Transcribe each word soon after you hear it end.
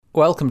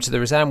Welcome to the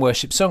Resound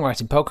Worship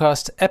Songwriting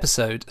Podcast,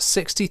 episode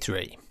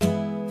 63.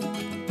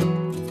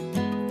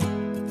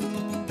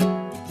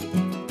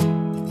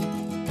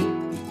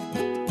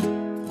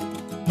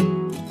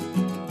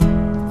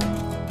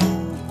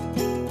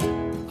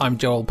 I'm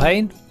Joel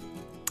Payne.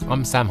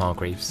 I'm Sam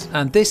Hargreaves.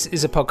 And this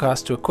is a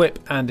podcast to equip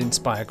and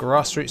inspire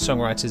grassroots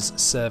songwriters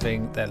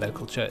serving their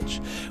local church.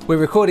 We're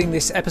recording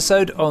this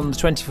episode on the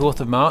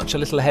 24th of March, a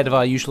little ahead of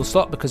our usual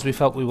slot because we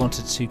felt we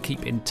wanted to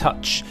keep in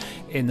touch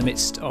in the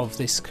midst of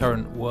this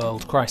current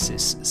world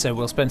crisis. So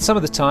we'll spend some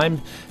of the time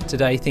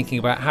today thinking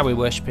about how we're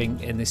worshipping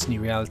in this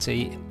new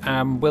reality.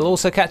 We'll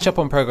also catch up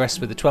on progress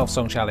with the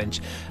 12-song challenge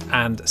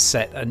and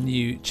set a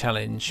new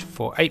challenge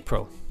for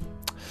April.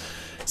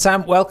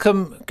 Sam,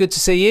 welcome. Good to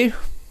see you.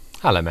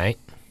 Hello, mate.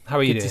 How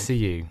are you doing? Good to see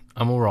you.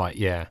 I'm all right,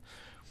 yeah.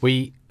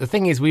 The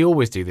thing is, we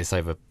always do this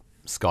over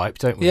Skype,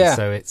 don't we? Yeah.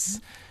 So it's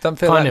Don't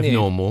feel kind that of new.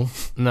 normal.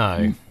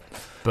 No.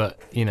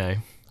 But,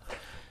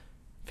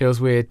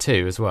 feels weird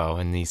too as well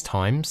in these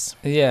times.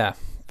 Yeah,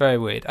 very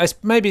weird.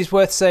 Maybe it's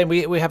worth saying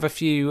we have a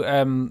few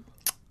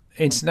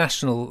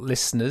international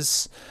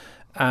listeners,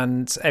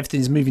 and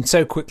everything's moving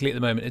so quickly at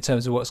the moment in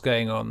terms of what's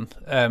going on.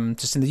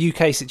 Just in the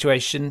UK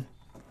situation,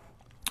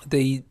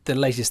 the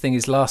latest thing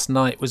is last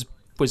night was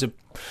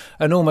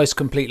an almost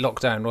complete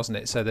lockdown, wasn't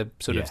it? So the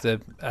sort of the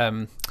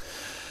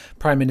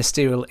prime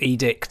ministerial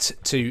edict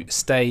to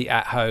stay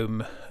at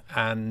home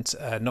and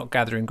not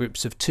gather in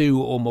groups of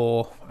two or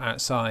more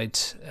outside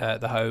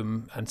the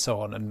home and so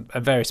on, and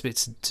various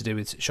bits to do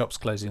with shops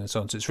closing and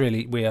so on. So it's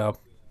really we're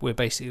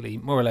basically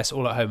more or less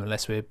all at home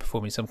unless we're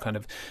performing some kind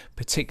of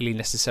particularly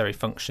necessary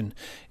function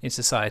in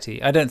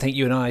society. I don't think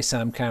you and I,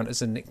 Sam, count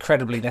as an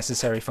incredibly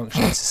necessary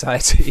function in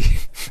society,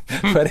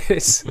 but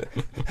it's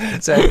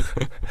so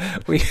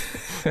we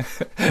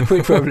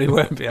probably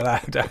won't be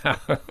allowed out.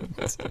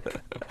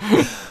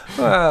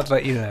 Well,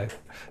 but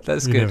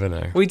that's good. You never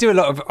know. We do a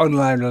lot of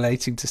online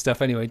relating to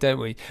stuff anyway, don't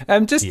we?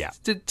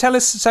 Tell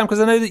us, Sam, because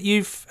I know that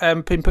you've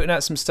been putting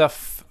out some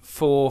stuff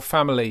for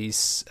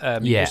families.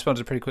 You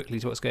responded pretty quickly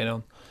to what's going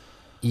on.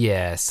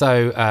 Yeah,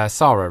 so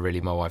Sarah, really,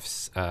 my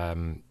wife's,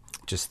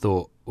 just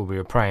thought, when we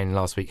were praying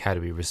last week, how do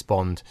we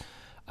respond?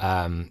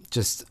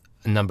 Just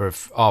a number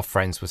of our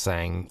friends were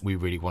saying we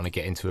really want to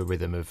get into a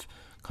rhythm of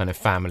kind of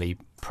family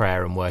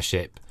prayer and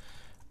worship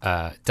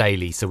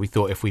daily. So we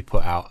thought if we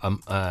put out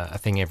a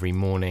thing every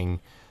morning,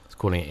 it's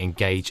calling it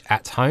Engage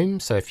at Home.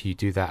 So if you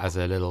do that as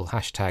a little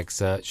hashtag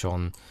search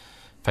on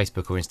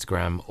Facebook or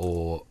Instagram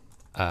or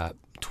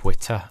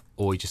Twitter,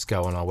 or you just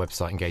go on our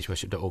website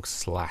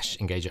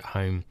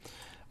engageworship.org/engage-at-home,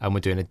 and we're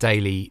doing a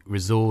daily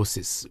resource.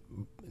 It's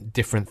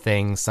different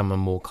things. Some are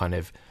more kind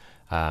of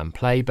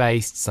play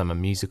based, some are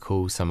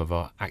musical, some of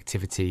our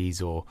activities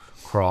or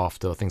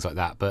craft or things like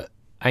that, but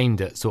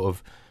aimed at sort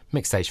of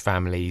mixed age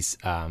families,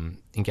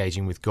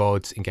 engaging with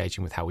God,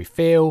 engaging with how we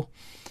feel,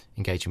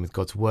 engaging with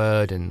God's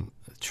word and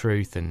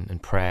truth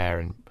and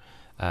prayer.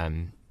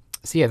 And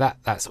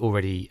that's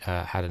already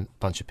had a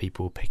bunch of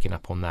people picking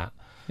up on that.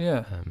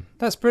 Yeah,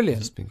 that's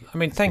brilliant.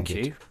 Thank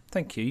you. Good.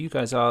 Thank you. You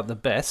guys are the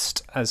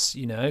best, as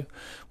you know.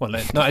 Well,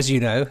 no, not as you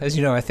know. As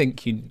you know, I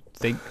think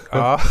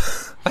are.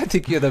 I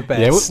think you're the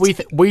best. Yeah,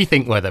 we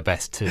think we're the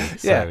best too.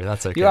 So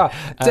that's okay. You are.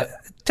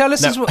 Tell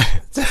us as well.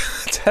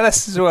 Tell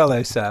us as well,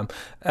 though, Sam,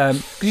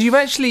 because you've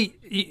actually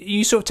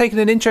you sort of taken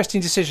an interesting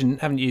decision,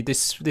 haven't you,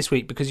 this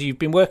week? Because you've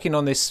been working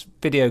on this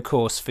video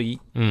course for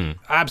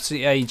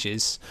absolutely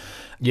ages.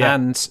 Yeah.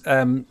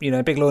 And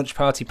big launch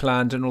party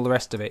planned and all the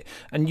rest of it.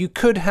 And you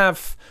could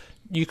have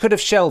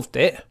shelved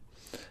it.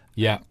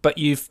 Yeah. But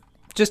you've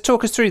just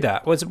talk us through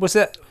that. Was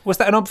that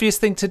an obvious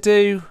thing to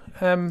do?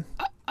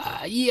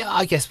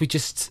 I guess we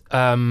just we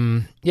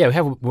have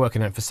been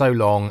working on it for so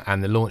long,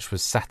 and the launch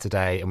was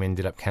Saturday, and we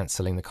ended up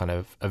cancelling the kind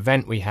of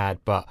event we had.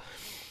 But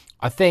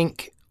I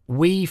think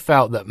we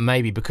felt that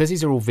maybe because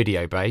these are all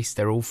video based,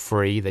 they're all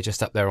free, they're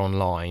just up there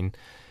online.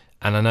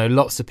 And I know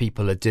lots of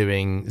people are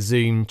doing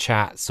Zoom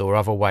chats or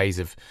other ways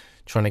of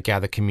trying to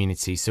gather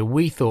community. So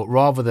we thought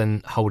rather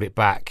than hold it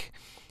back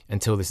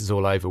until this is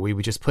all over, we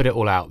would just put it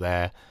all out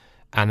there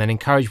and then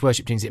encourage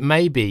worship teams. It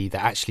may be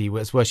that actually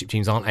as worship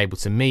teams aren't able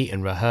to meet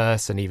and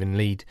rehearse and even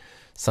lead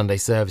Sunday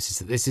services,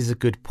 that this is a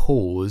good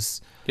pause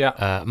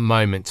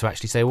moment to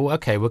actually say, well,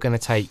 okay, we're going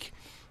to take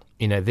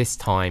this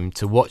time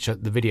to watch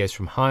the videos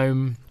from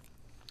home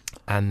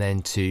and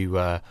then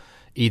to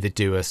either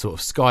do a sort of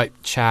Skype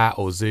chat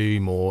or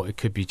Zoom, or it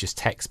could be just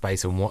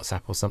text-based on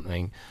WhatsApp or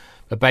something,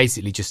 but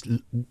basically just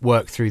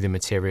work through the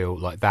material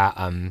like that.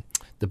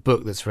 The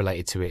book that's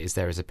related to it is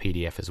there as a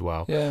PDF as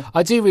well. Yeah.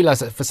 I do realise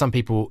that for some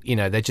people,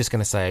 they're just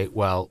going to say,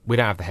 well, we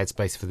don't have the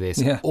headspace for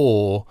this,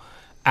 or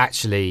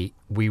actually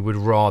we would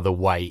rather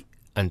wait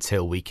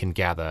until we can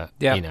gather,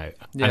 and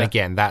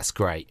again, that's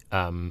great.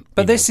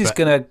 But this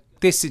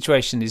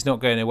situation is not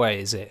going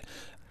away, is it?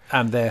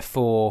 And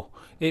therefore,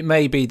 it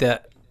may be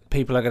that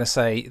people are going to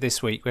say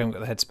this week we haven't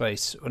got the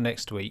headspace, or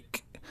next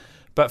week.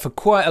 But for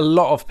quite a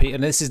lot of people,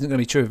 and this isn't going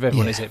to be true of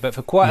everyone, is it? But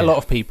for quite a lot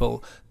of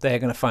people, they're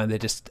going to find they're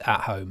just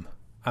at home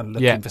and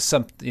looking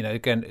for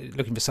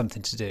looking for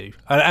something to do.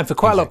 And for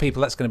quite a lot of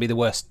people, that's going to be the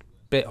worst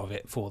bit of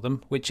it for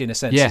them, which in a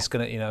sense Yeah. is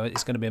going to,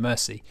 it's going to be a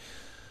mercy.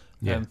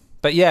 Yeah.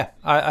 But yeah,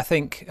 I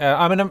think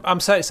I'm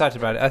so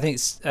excited about it. I think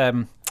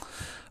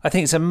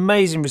it's an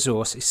amazing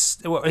resource.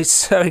 It's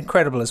so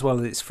incredible as well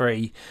that it's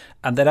free,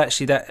 and that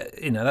actually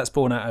that's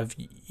born out of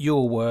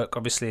your work,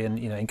 obviously, and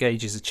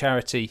Engage as a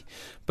charity,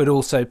 but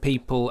also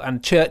people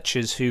and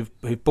churches who've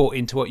bought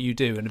into what you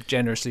do and have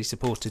generously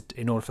supported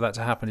in order for that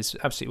to happen. It's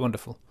absolutely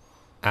wonderful.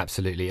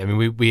 Absolutely. I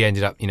mean, we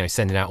ended up,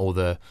 sending out all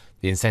the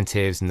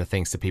incentives and the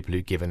things to people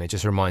who've given. It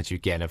just reminds you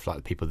again of like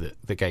the people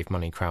that gave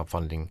money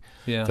crowdfunding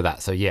for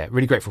that. So yeah,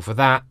 really grateful for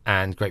that,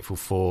 and grateful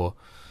for,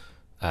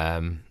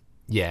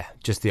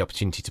 just the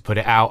opportunity to put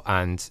it out,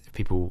 and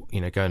people,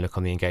 go and look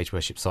on the Engage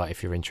Worship site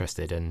if you're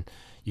interested, and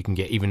you can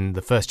get even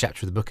the first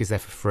chapter of the book is there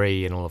for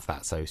free and all of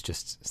that. So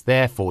it's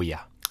there for you.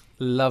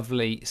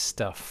 Lovely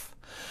stuff.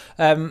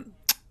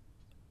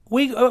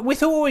 We thought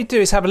what we'd do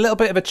is have a little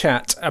bit of a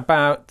chat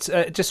about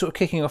just sort of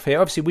kicking off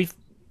here. Obviously, we've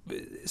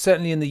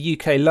certainly in the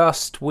UK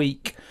last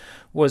week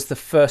was the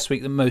first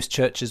week that most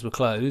churches were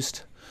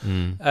closed,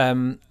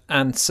 and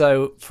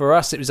so for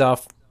us it was our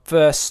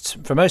first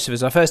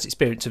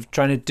experience of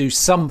trying to do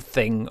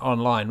something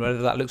online,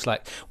 whatever that looks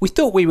like. We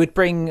thought we would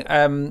bring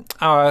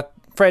our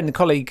friend and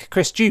colleague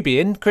Chris Juby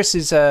in. Chris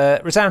is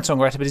a resound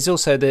songwriter, but he's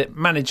also the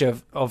manager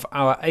of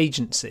our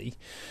agency.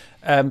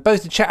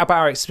 Both to chat about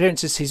our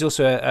experiences. He's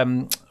also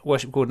a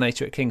worship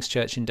coordinator at King's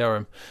Church in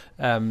Durham.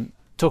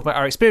 Talk about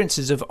our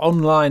experiences of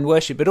online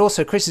worship, but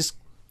also Chris is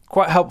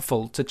quite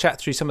helpful to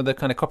chat through some of the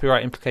kind of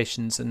copyright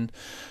implications and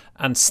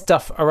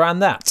stuff around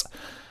that.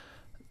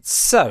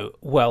 So,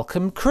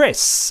 welcome,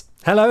 Chris.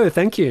 Hello,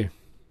 thank you.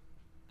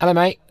 Hello,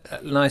 mate.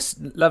 Nice,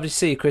 lovely to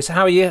see you, Chris.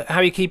 How are you? How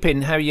are you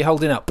keeping? How are you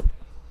holding up?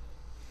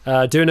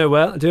 Doing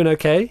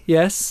okay.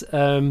 Yes.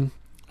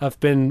 I've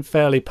been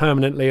fairly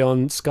permanently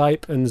on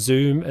Skype and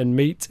Zoom and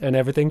Meet and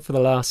everything for the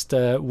last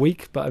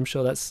week, but I'm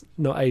sure that's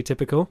not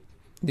atypical.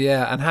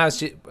 Yeah, and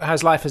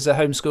how's life as a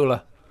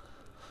homeschooler?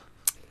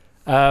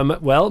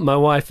 Well, my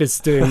wife is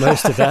doing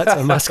most of that,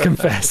 I must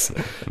confess.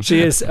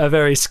 She is a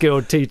very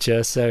skilled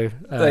teacher, so...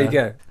 there you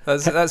go.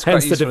 That's quite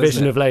hence useful, the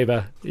division isn't it? of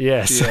labour.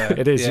 Yes,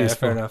 it is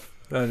useful. Fair enough.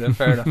 No,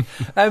 fair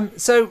enough.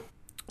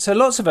 So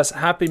lots of us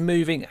have been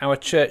moving our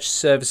church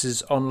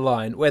services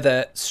online,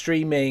 whether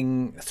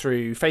streaming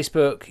through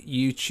Facebook,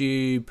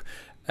 YouTube,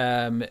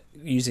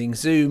 using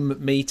Zoom,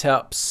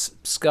 meetups,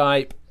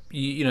 Skype,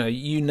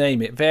 you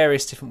name it,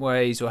 various different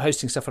ways, or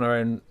hosting stuff on our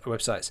own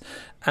websites.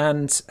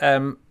 And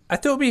I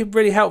thought it'd be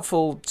really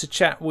helpful to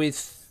chat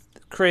with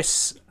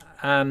Chris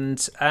and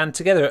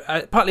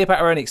together, partly about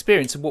our own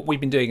experience of what we've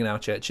been doing in our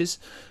churches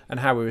and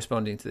how we're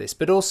responding to this,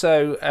 but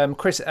also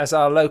Chris as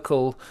our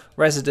local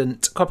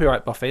resident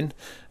copyright boffin,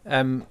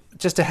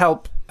 just to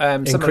help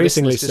some of the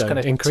listeners just kind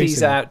of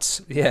tease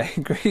out,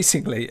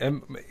 increasingly,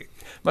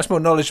 much more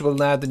knowledgeable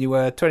now than you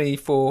were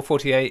 24,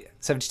 48,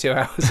 72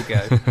 hours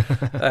ago.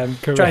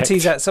 Try and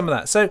tease out some of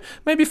that. So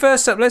maybe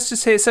first up, let's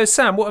just hear. So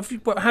Sam,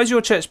 how's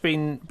your church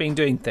been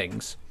doing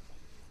things?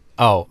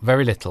 Oh,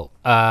 very little.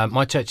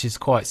 My church is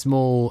quite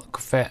small.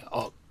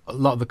 A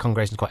lot of the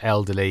congregation is quite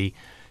elderly,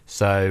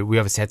 so we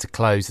obviously had to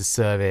close the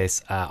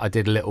service. I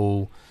did a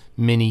little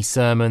mini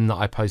sermon that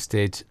I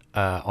posted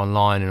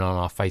online and on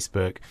our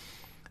Facebook.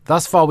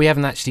 Thus far, we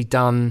haven't actually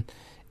done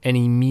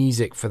any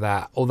music for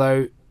that,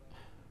 although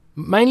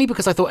mainly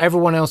because I thought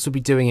everyone else would be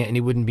doing it and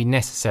it wouldn't be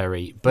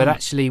necessary. But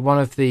actually, one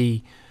of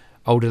the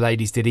older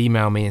ladies did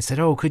email me and said,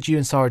 "Oh, could you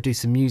and Sarah do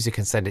some music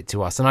and send it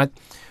to us?" And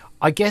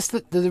I guess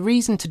that the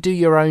reason to do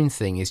your own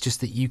thing is just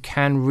that you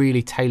can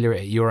really tailor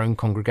it at your own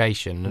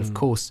congregation. And of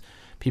course,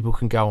 people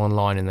can go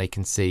online and they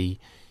can see,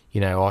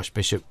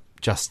 Archbishop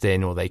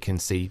Justin, or they can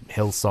see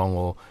Hillsong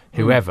or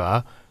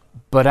whoever,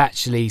 but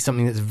actually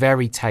something that's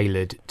very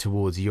tailored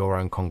towards your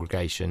own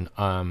congregation,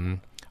 I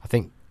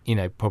think,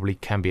 probably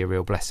can be a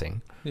real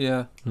blessing.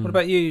 Yeah. What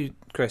about you,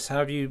 Chris? How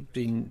have you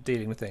been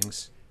dealing with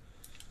things?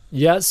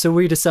 Yeah, so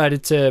we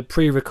decided to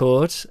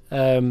pre-record.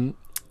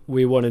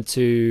 We wanted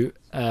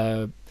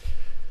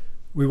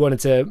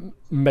to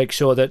make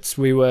sure that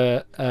we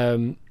were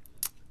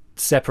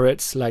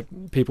separate, like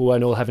people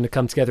weren't all having to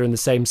come together in the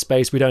same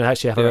space. We don't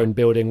actually have our own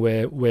building.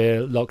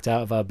 We're locked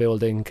out of our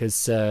building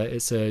because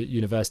it's a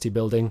university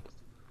building.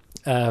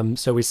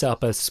 So we set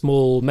up a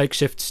small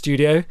makeshift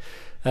studio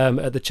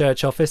at the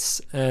church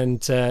office,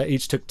 and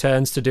each took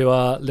turns to do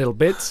our little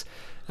bits.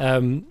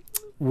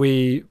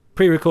 We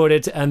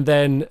pre-recorded and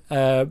then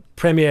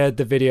premiered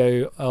the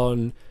video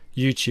on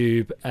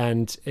YouTube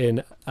and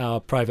in our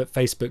private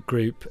Facebook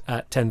group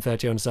at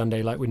 10:30 on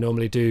Sunday, like we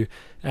normally do,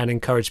 and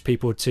encourage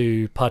people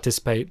to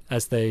participate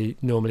as they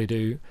normally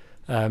do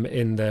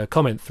in the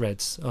comment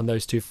threads on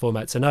those two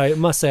formats. And I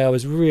must say I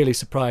was really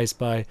surprised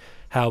by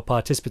how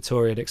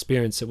participatory an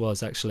experience it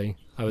was. Actually,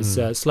 I was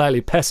slightly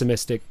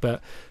pessimistic,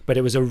 but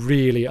it was a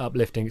really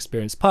uplifting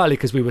experience, partly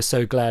because we were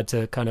so glad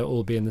to kind of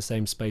all be in the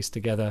same space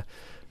together.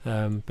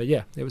 But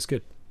yeah, it was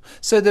good.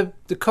 So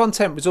the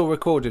content was all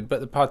recorded,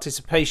 but the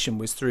participation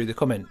was through the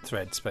comment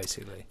threads,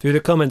 basically? Through the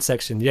comment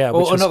section, yeah.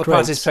 Or not the great.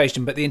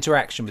 participation, but the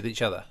interaction with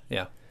each other,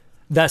 yeah.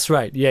 That's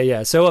right.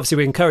 Yeah. So obviously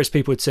we encourage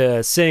people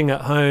to sing at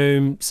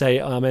home, say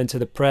amen to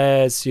the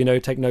prayers,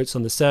 take notes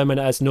on the sermon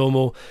as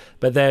normal.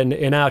 But then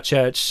in our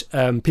church,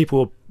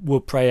 people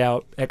will pray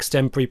out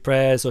extempore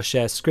prayers or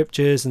share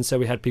scriptures. And so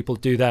we had people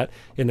do that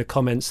in the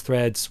comments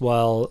threads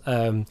while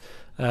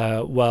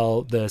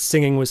the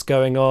singing was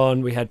going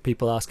on. We had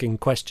people asking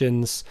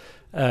questions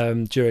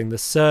during the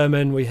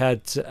sermon. We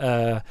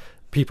had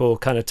people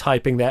kind of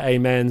typing their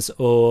amens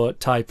or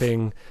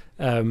typing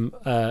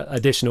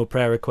additional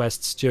prayer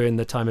requests during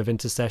the time of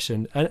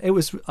intercession, and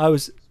I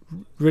was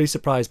really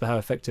surprised by how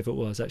effective it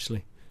was,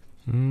 actually.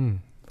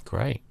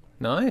 Great.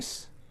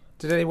 Nice.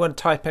 Did anyone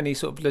type any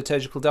sort of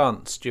liturgical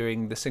dance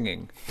during the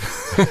singing?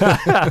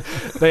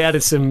 They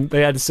added some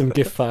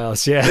GIF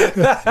files, yeah.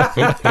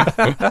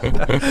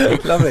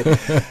 Lovely.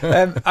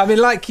 I mean,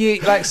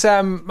 like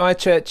Sam, my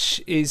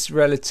church is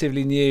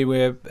relatively new.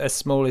 We're a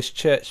small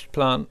church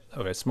plant,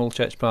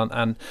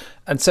 and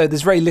so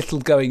there's very little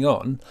going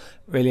on,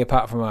 really,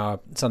 apart from our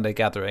Sunday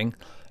gathering.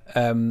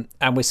 And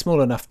we're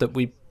small enough that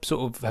we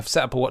sort of have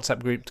set up a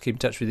WhatsApp group to keep in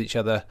touch with each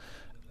other,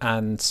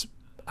 and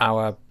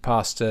our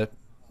pastor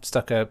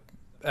stuck a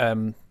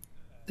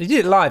he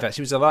did it live,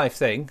 actually. It was a live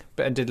thing,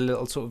 and did a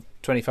little sort of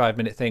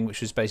 25-minute thing,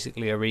 which was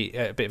basically a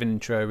bit of an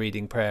intro,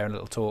 reading, prayer, and a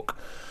little talk.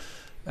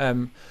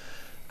 And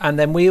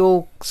then we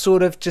all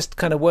sort of just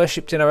kind of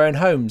worshipped in our own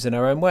homes in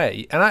our own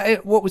way. And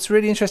what was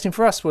really interesting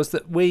for us was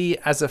that we,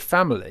 as a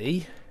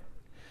family,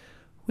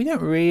 we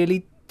don't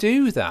really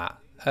do that.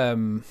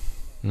 And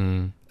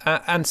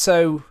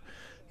so,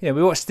 we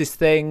watched this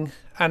thing,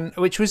 and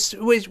which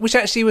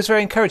actually was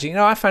very encouraging.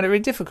 I found it really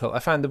difficult. I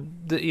found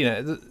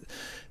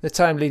the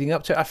time leading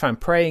up to it, I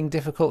found praying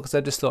difficult because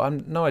I just thought,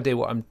 I've no idea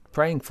what I'm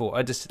praying for.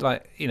 I just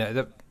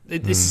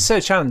this is so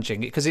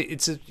challenging because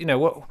it's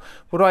what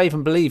do I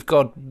even believe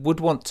God would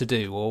want to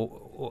do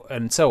or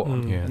and so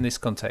on in this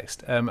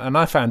context. And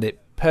I found it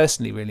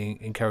personally really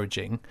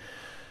encouraging,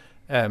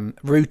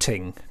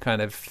 rooting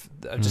kind of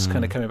just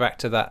kind of coming back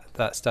to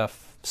that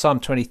stuff.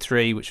 Psalm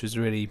 23, which was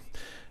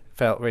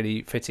felt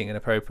really fitting and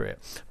appropriate.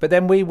 But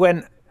then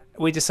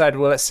we decided,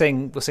 well, we'll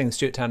sing the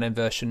Stuart Townend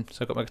version.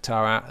 So I got my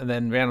guitar out, and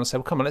then Rhiannon said,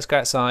 well, come on, let's go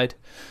outside.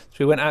 So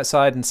we went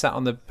outside and sat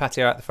on the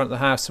patio out the front of the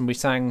house, and we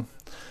sang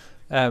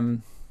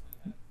the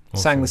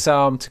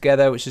psalm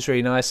together, which was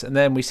really nice. And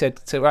then we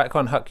said, right, come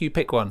on, Huck, you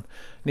pick one.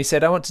 And he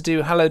said, I want to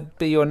do Hallowed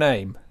Be Your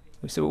Name.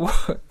 We said, well,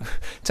 what?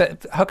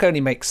 Huck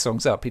only makes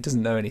songs up. He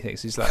doesn't know anything.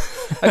 So he's like,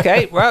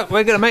 okay, well,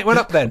 we're going to make one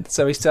up then.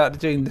 So we started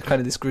doing kind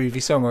of this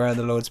groovy song around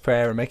the Lord's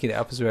Prayer and making it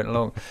up as we went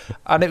along.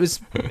 And it was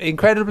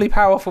incredibly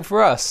powerful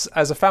for us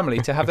as a family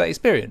to have that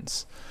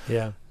experience.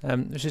 Yeah.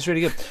 Which is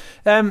really good.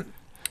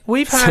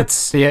 We've had...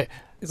 So I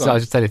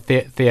was just telling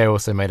you, Theo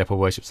also made up a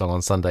worship song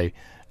on Sunday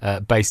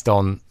based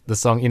on the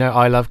song,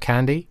 I Love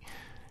Candy.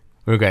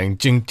 We were going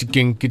jing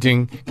jing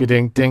ding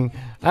ding ding.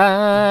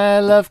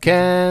 I love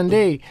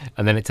candy,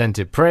 and then it turned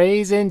to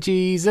praising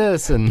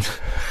Jesus and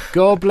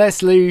God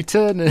bless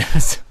Luton.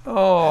 It's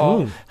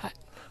got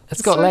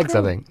so legs,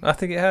 cool. I think. I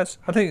think it has.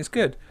 I think it's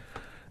good.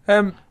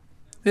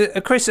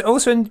 Chris,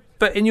 also,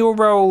 in your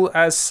role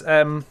as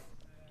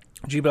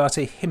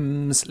Jubilate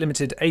Hymns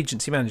Limited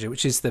Agency Manager,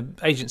 which is the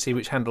agency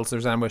which handles the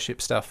Roseanne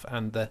Worship stuff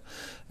and the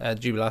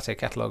Jubilate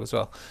catalogue as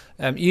well.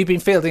 You've been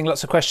fielding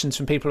lots of questions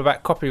from people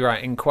about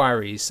copyright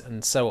inquiries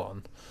and so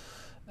on.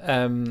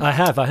 I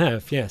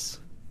have, yes.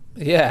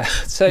 Yeah,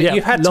 so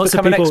you've had to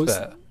become an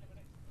expert.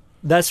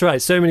 That's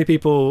right. So many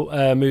people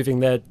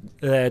moving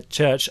their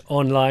church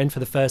online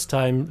for the first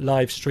time,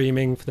 live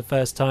streaming for the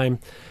first time.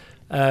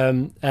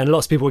 And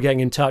lots of people were getting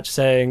in touch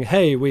saying,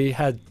 hey, we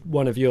had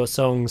one of your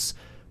songs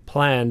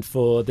planned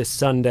for this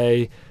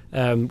Sunday.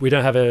 We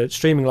don't have a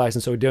streaming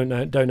license, so we don't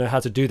know how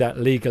to do that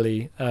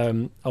legally.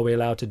 Are we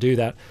allowed to do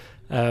that?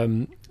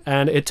 And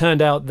it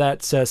turned out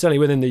that certainly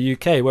within the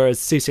UK, whereas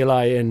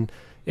CCLI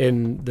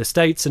in the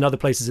States and other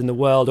places in the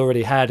world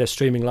already had a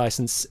streaming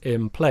license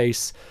in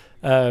place,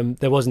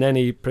 there wasn't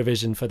any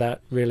provision for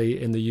that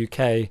really in the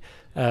UK.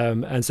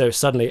 And so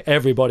suddenly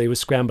everybody was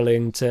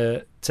scrambling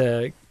to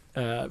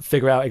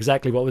figure out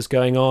exactly what was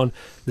going on.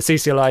 The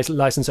CCLI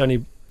license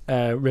only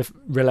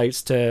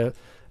relates to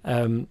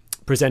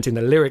presenting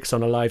the lyrics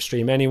on a live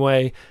stream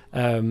anyway.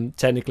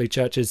 Technically,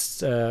 churches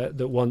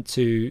that want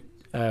to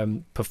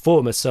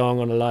perform a song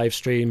on a live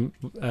stream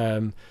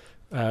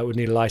would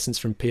need a license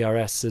from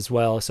PRS as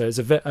well. So it's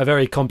a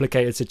very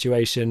complicated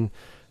situation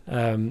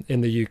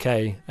in the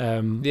UK.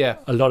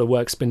 A lot of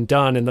work's been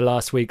done in the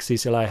last week.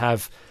 CCLI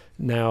have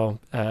now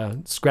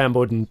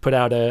scrambled and put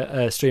out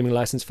a streaming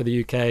license for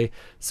the UK.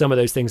 Some of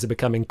those things are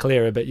becoming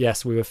clearer, but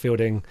yes, we were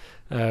fielding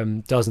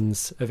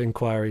dozens of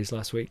inquiries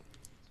last week.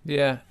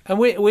 Yeah, and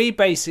we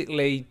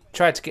basically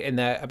tried to get in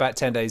there about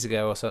 10 days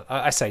ago or so.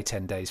 I say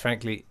 10 days,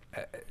 frankly.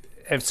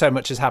 So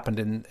much has happened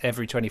in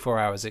every 24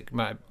 hours. It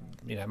might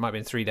have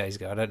been 3 days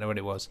ago. I don't know when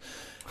it was.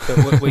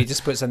 But we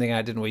just put something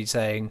out, didn't we,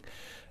 saying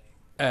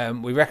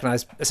we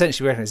recognise this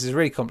is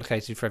really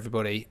complicated for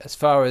everybody. As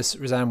far as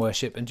Roseanne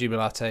Worship and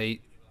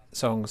Jubilate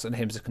songs and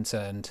hymns are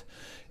concerned,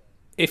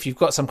 if you've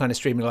got some kind of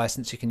streaming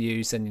license you can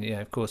use, then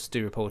of course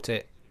do report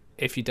it.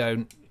 If you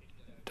don't,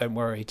 don't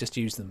worry, just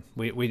use them.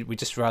 We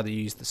just rather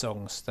use the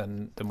songs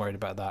than worried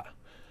about that.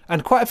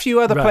 And quite a few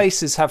other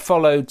places have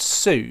followed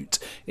suit.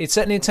 It's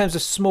certainly in terms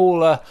of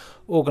smaller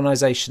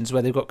organisations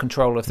where they've got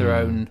control of their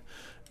own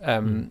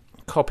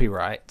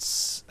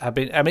copyrights.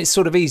 It's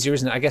sort of easier,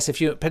 isn't it? I guess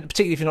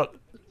particularly if you're not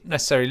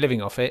necessarily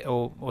living off it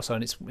or so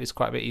on, it's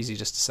quite a bit easier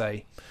just to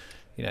say,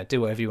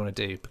 do whatever you want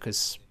to do,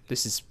 because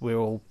we're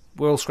all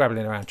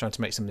scrabbling around trying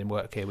to make something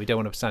work here. We don't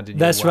want to stand in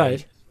your way. That's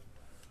right.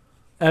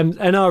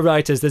 And our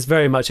writers, there's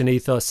very much an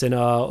ethos in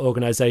our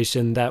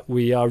organisation that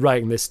we are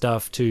writing this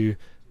stuff to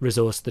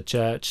resource the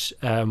church.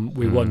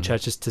 We want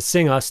churches to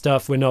sing our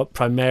stuff. We're not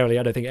primarily,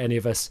 I don't think any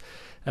of us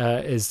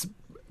is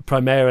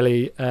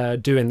primarily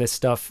doing this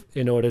stuff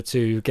in order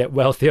to get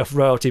wealthy off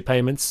royalty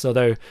payments,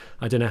 although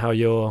I don't know how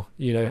your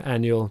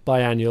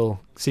biannual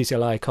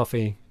CCLI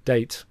coffee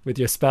date with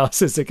your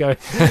spouses are going.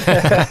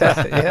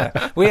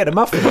 Yeah, we had a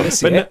muffin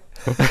this year.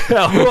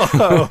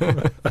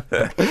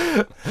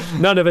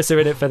 None of us are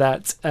in it for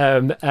that,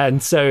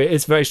 and so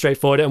it's very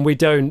straightforward, and we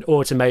don't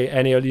automate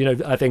any.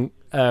 I think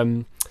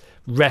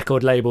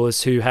record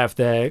labels who have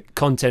their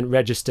content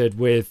registered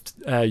with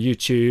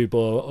YouTube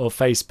or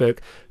Facebook,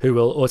 who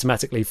will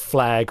automatically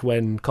flag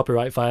when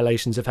copyright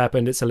violations have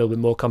happened. It's a little bit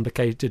more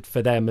complicated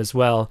for them as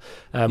well,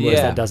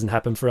 whereas that doesn't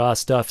happen for our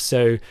stuff.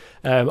 So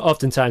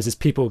oftentimes it's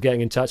people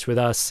getting in touch with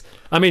us.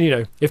 I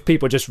mean, if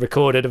people just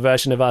recorded a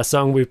version of our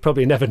song, we'd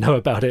probably never know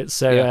about it.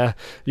 So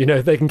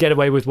they can get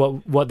away with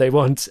what they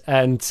want,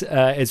 and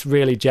it's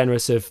really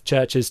generous of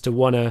churches to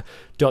want to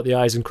dot the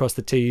I's and cross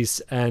the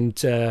T's and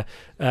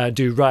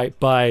do right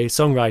by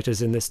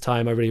songwriters in this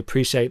time. I really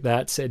appreciate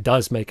that. It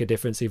does make a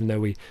difference, even though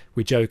we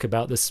joke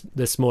about this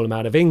small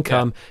amount of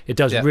income. It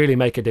does really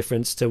make a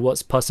difference to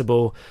what's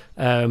possible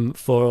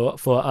for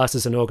us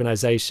as an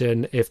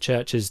organisation if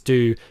churches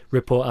do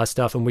report our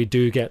stuff and we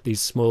do get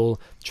these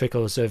small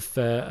trickles of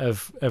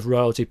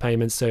royalty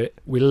payments. So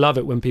we love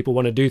it when people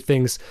want to do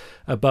things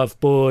above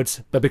board,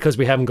 but because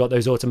we haven't got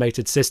those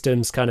automated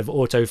systems kind of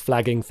auto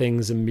flagging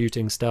things and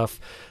muting stuff,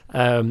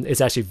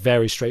 it's actually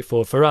very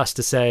straightforward for us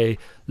to say,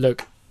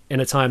 look, in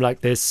a time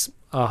like this,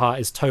 our heart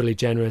is totally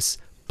generous.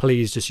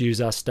 Please just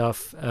use our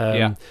stuff.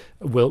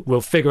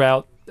 We'll figure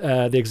out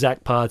the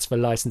exact parts for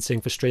licensing,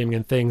 for streaming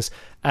and things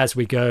as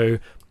we go,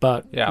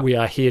 but we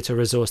are here to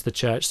resource the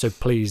church, so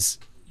please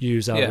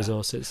use our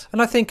resources.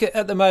 And I think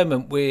at the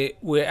moment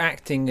we're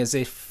acting as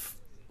if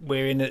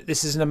we're in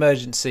this is an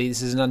emergency,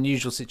 this is an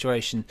unusual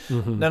situation.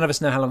 None of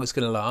us know how long it's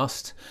going to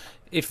last.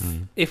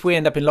 If we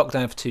end up in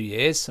lockdown for 2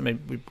 years, I mean,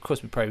 of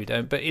course we pray we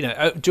don't, but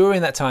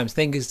during that time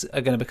things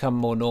are going to become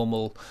more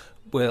normal.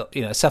 We'll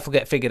stuff will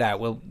get figured out.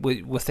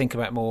 We'll think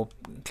about more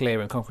clear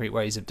and concrete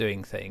ways of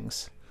doing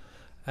things.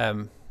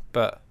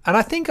 But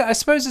I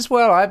suppose as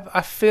well,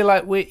 I feel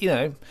like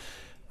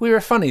we're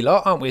a funny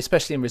lot, aren't we?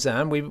 Especially in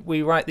Razan,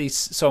 we write these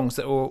songs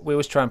that we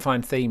always try and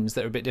find themes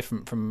that are a bit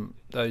different from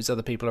those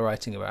other people are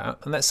writing about,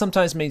 and that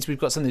sometimes means we've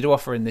got something to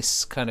offer in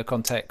this kind of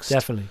context.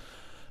 Definitely.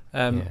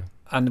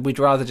 And we'd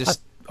rather just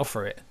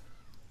offer it.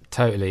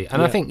 Totally.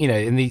 And I think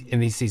in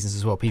these seasons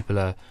as well, people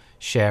are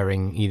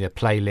sharing either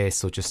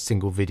playlists or just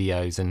single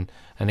videos, and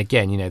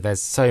again,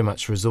 there's so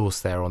much resource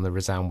there on the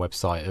Razan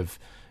website of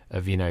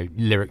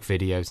lyric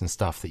videos and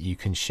stuff that you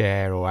can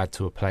share or add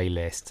to a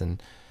playlist,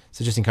 and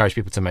so just encourage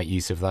people to make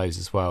use of those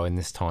as well in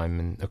this time,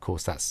 and of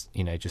course that's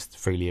just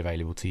freely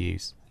available to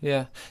use.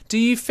 Yeah. Do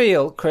you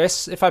feel,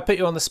 Chris, if I put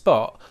you on the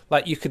spot,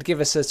 like you could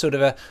give us a sort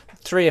of a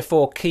 3 or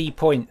 4 key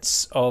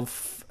points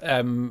of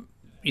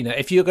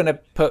if you're going to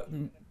put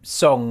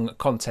song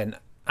content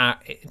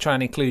try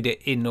and include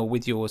it in or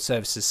with your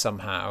services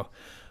somehow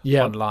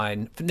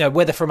online,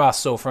 whether from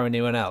us or from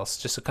anyone else,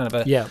 just a kind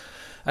of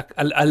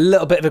a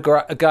little bit of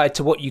a guide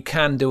to what you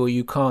can do or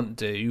you can't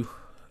do.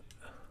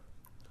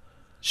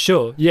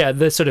 Sure. Yeah,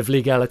 the sort of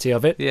legality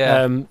of it.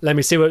 Let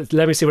me see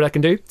what I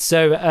can do.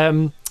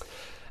 So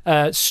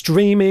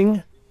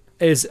streaming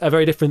is a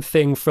very different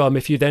thing from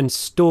if you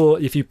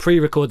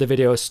pre-record the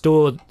video,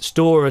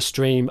 store a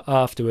stream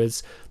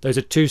afterwards. Those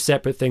are two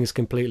separate things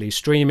completely.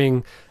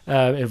 Streaming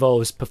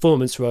involves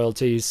performance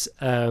royalties,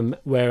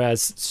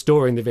 whereas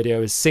storing the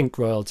video is sync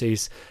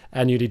royalties,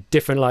 and you need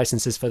different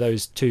licenses for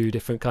those two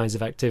different kinds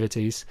of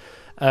activities.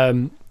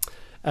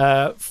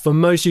 For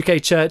most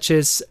UK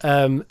churches,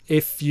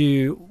 if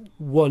you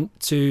want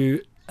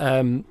to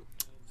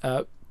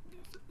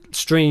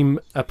stream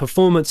a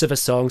performance of a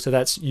song, so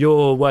that's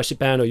your worship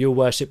band or your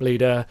worship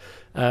leader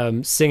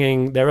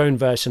singing their own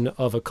version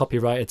of a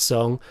copyrighted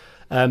song,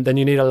 then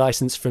you need a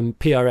license from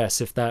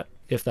PRS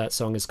if that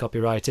song is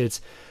copyrighted.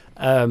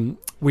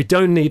 We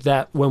don't need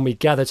that when we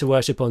gather to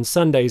worship on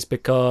Sundays,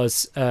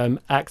 because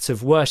acts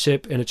of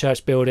worship in a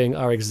church building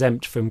are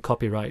exempt from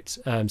copyright.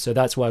 So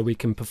that's why we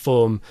can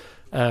perform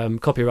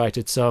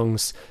copyrighted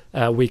songs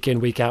week in,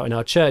 week out in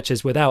our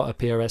churches without a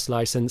PRS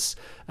license.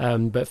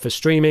 But for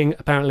streaming,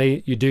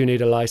 apparently you do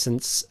need a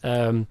license.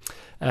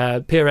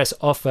 PRS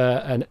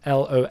offer an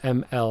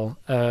LOML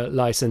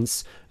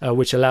license,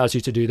 which allows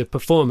you to do the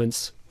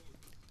performance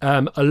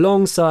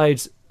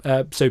alongside.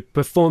 So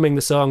performing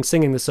the song,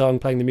 singing the song,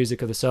 playing the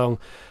music of the song,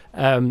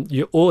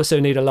 You also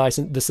need a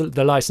license,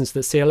 the license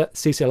that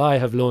CCLI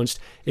have launched,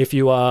 if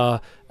you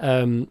are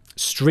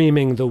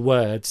streaming the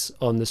words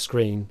on the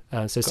screen. So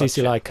Gotcha.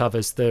 CCLI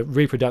covers the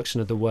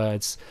reproduction of the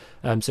words.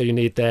 So you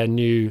need their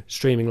new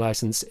streaming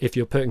license if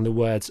you're putting the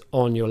words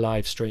on your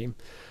live stream.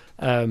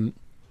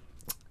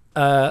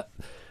 The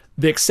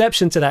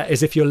exception to that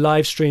is if you're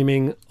live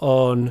streaming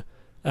on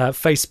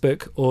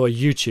Facebook or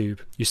YouTube.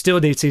 You still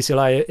need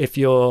CCLI if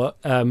you're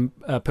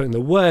putting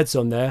the words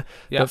on there,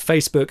 but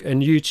Facebook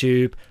and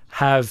YouTube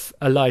have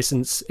a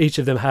license. Each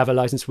of them have a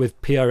license with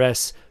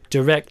PRS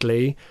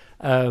directly,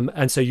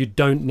 and so you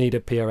don't need a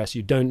PRS.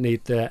 You don't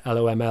need the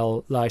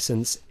LOML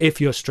license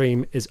if your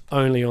stream is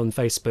only on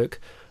Facebook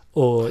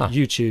or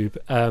YouTube,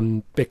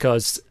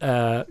 because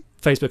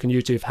Facebook and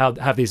YouTube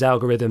have these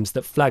algorithms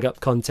that flag up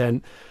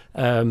content.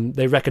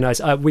 They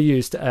recognize.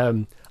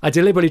 I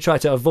deliberately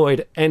tried to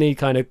avoid any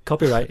kind of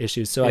copyright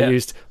issues, so I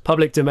used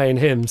public domain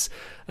hymns,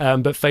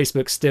 but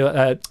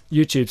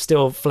YouTube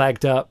still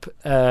flagged up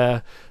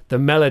the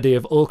melody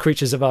of "All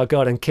Creatures of Our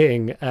God and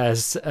King"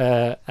 as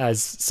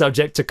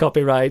subject to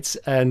copyright,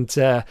 and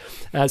so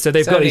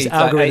they've got these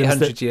algorithms. Like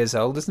 800 years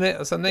old, isn't it,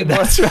 or something?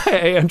 That's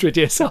right, 800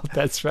 years old.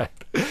 That's right.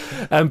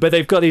 But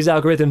they've got these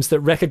algorithms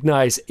that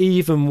recognize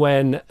even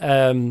when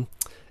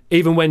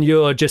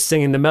you're just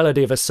singing the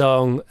melody of a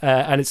song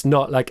and it's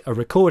not like a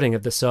recording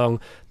of the song,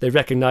 they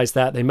recognize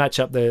that, they match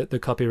up the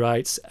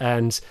copyrights,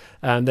 and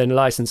then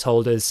license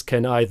holders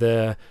can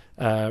either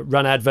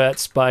run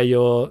adverts by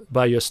your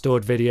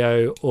stored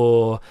video,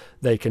 or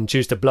they can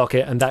choose to block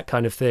it and that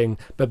kind of thing.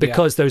 But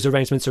because those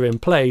arrangements are in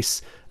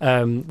place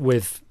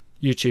with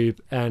YouTube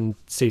and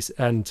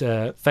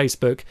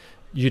Facebook,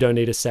 you don't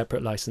need a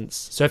separate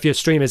license. So if your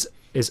stream is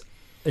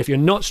if you're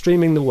not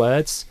streaming the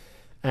words,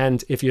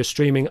 and if you're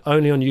streaming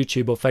only on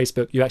YouTube or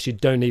Facebook, you actually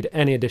don't need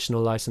any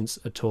additional license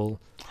at all.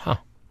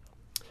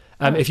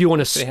 If you want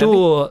to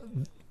store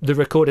the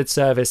recorded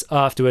service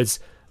afterwards,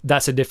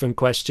 that's a different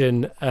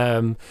question.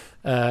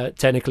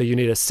 Technically, you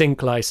need a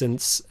sync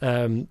license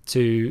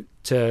to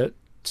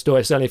store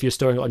it. Certainly, if you're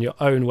storing it on your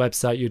own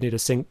website, you need a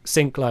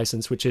sync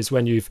license, which is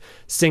when you've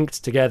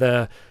synced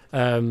together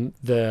a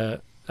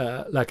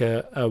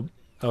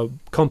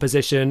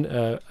composition,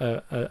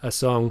 a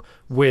song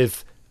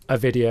with a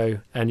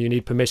video, and you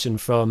need permission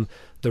from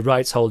the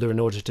rights holder in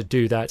order to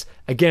do that.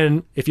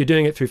 Again, if you're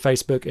doing it through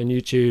Facebook and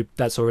YouTube,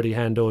 that's already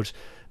handled.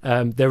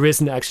 There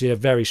isn't actually a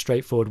very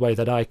straightforward way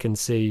that I can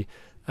see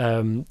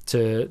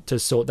to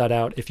sort that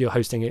out if you're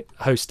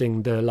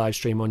hosting the live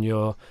stream on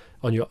your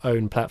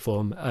own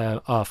platform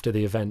after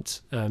the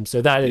event.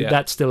 So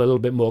that's still a little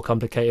bit more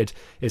complicated,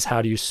 is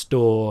how do you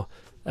store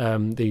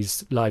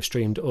these live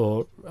streamed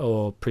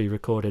or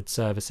pre-recorded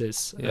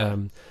services.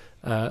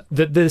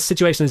 The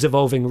situation is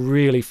evolving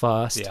really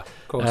fast. Yeah,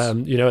 of course.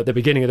 At the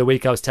beginning of the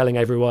week, I was telling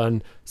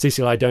everyone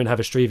CCLI don't have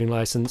a streaming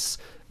license.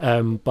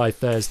 By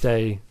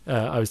Thursday,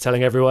 I was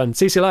telling everyone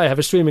CCLI have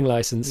a streaming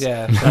license.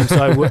 Yeah.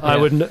 So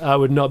I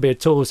would not be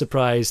at all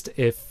surprised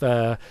if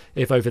over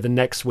the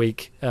next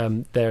week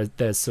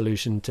there's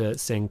solution to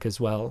sync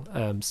as well.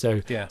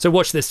 So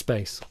watch this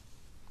space.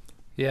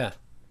 Yeah.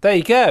 There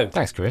you go.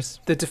 Thanks, Chris.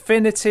 The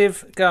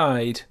definitive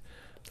guide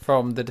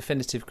from the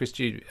definitive Chris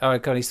Jude. Oh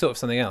God, he's thought of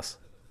something else.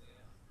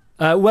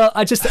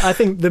 I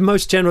think the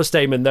most general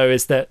statement though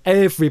is that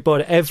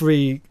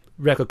every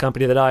record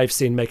company that I've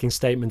seen making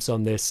statements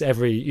on this,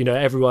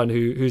 everyone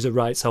who's a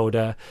rights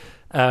holder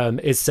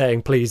is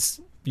saying, please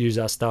use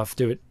our stuff,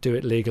 do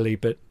it legally,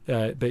 but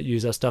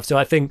use our stuff. So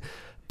I think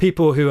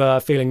people who are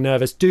feeling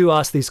nervous do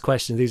ask these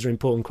questions. These are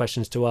important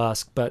questions to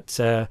ask,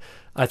 but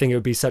I think it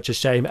would be such a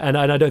shame, and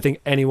I don't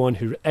think anyone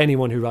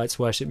who writes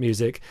worship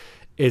music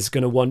is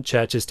going to want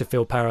churches to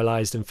feel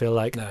paralyzed and feel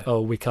like,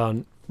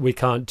 we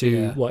can't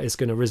do what is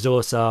going to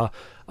resource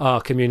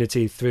our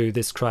community through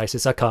this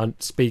crisis. I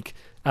can't speak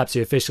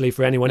absolutely officially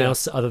for anyone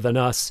else other than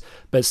us,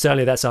 but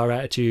certainly that's our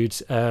attitude,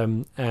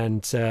 and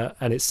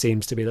it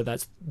seems to be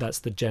that's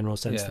the general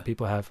sense that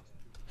people have.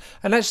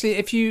 And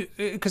actually,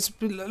 because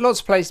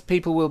lots of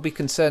people will be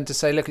concerned to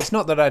say, look, it's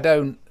not that I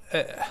don't.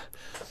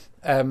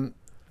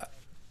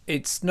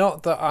 It's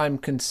not that I'm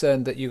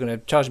concerned that you're going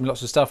to charge me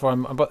lots of stuff, or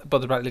I'm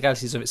bothered about the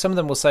legalities of it. Some of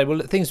them will say,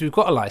 well, things we've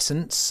got a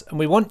license, and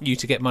we want you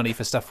to get money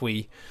for stuff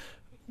we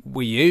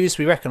use.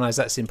 We recognise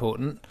that's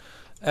important,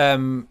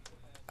 and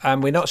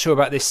we're not sure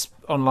about this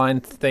online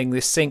thing,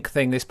 this sync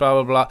thing, this blah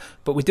blah blah.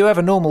 But we do have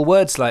a normal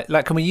words like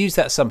can we use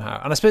that somehow?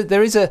 And I suppose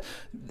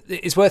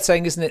it's worth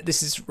saying, isn't it?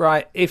 This is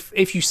right.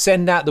 If you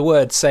send out the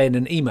words, say in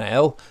an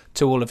email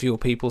to all of your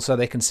people so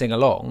they can sing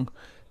along,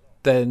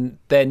 then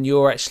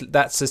you're actually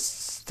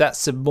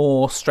that's a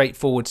more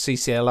straightforward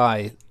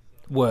CCLI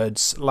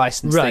words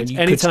license thing.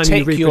 You could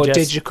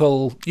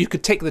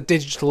tick the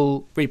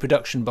digital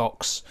reproduction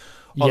box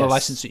on the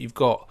license that you've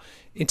got,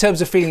 in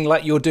terms of feeling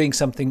like you're doing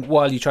something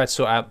while you try to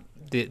sort out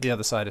the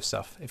other side of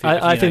stuff.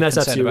 I think that's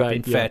absolutely about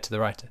right. Being fair to the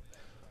writer.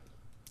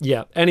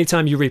 Yeah,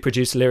 anytime you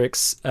reproduce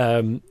lyrics,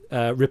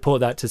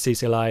 report that to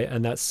CCLI,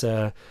 and that's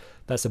a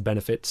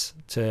benefit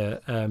to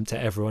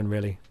everyone,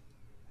 really.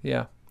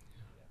 Yeah.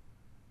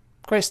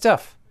 Great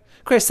stuff.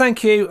 Chris,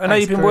 thank you. I know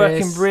Thanks, you've been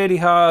Chris. working really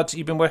hard.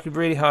 You've been working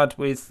really hard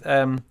with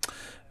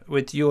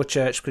your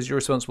church, because you're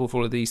responsible for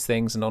all of these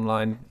things and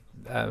online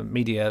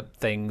media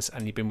things,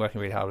 and you've been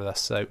working really hard with us.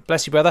 So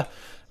bless you, brother.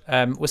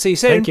 We'll see you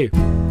soon. Thank you.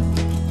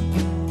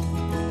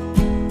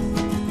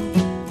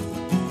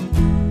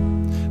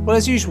 Well,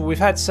 as usual, we've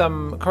had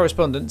some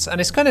correspondence, and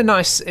it's kind of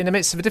nice in the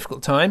midst of a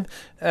difficult time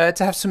to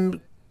have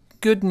some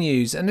good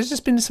news. And there's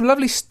just been some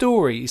lovely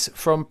stories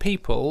from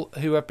people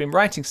who have been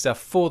writing stuff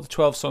for the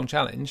 12-song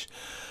challenge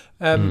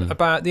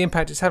about the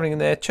impact it's having in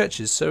their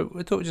churches. So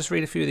we thought we'd just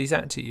read a few of these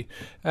out to you.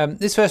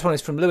 This first one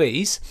is from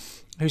Louise,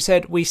 who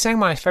said, "We sang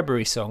my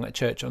February song at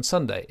church on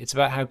Sunday. It's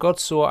about how God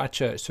saw our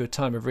church through a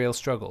time of real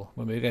struggle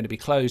when we were going to be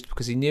closed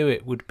because he knew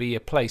it would be a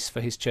place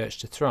for his church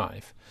to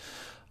thrive.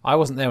 I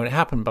wasn't there when it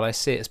happened, but I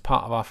see it as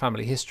part of our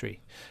family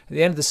history. At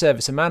the end of the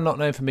service, a man not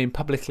known for being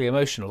publicly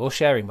emotional or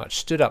sharing much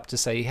stood up to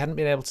say he hadn't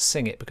been able to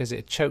sing it because it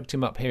had choked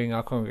him up hearing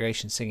our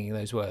congregation singing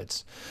those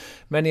words.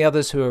 Many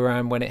others who were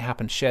around when it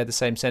happened shared the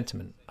same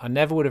sentiment. I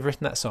never would have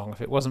written that song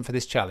if it wasn't for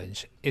this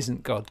challenge.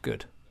 Isn't God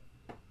good?"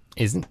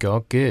 Isn't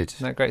God good?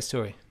 Isn't that a great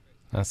story?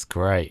 That's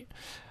great.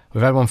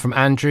 We've had one from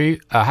Andrew.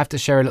 I have to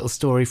share a little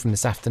story from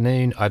this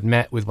afternoon. I'd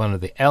met with one of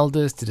the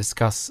elders to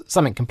discuss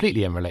something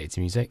completely unrelated to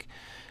music.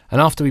 And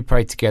after we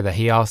prayed together,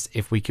 he asked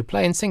if we could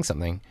play and sing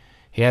something.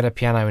 He had a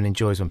piano and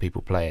enjoys when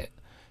people play it.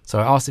 So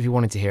I asked if he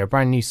wanted to hear a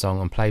brand new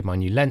song and played my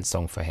new Lent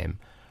song for him.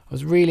 I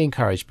was really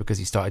encouraged because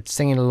he started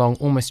singing along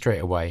almost straight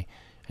away.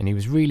 And he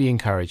was really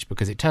encouraged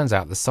because it turns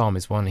out the psalm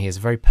is one he has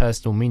a very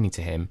personal meaning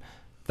to him,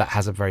 that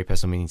has a very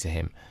personal meaning to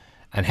him,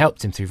 and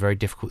helped him through a very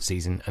difficult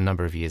season a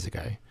number of years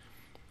ago.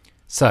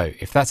 So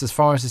if that's as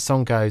far as the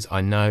song goes, I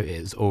know it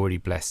is already a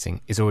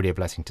blessing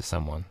to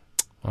someone.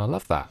 Well, I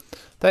love that.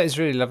 That is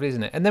really lovely,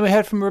 isn't it? And then we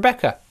heard from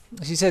Rebecca.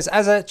 She says,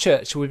 as a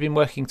church, we've been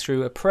working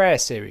through a prayer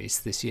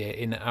series this year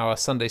in our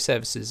Sunday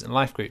services and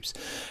life groups.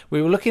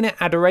 We were looking at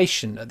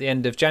adoration at the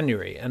end of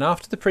January, and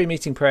after the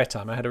pre-meeting prayer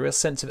time, I had a real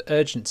sense of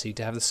urgency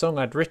to have the song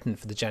I'd written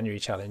for the January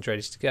challenge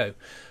ready to go.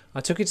 I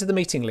took it to the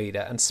meeting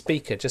leader and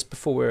speaker just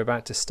before we were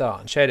about to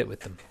start and shared it with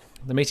them.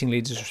 The meeting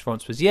leader's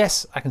response was,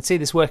 "Yes, I can see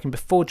this working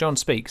before John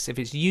speaks, if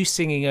it's you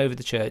singing over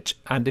the church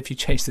and if you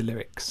change the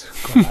lyrics."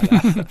 Quite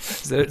like that.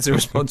 So it's a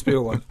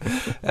responsible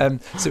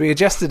one. So we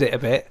adjusted it a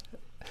bit.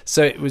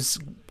 So it was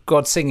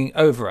God singing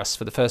over us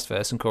for the first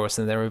verse and chorus,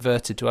 and then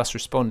reverted to us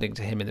responding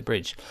to him in the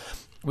bridge.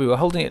 We were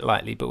holding it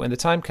lightly, but when the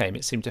time came,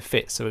 it seemed to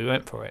fit, so we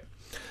went for it.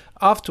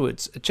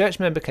 Afterwards, a church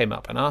member came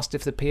up and asked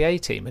if the PA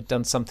team had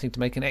done something to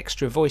make an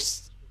extra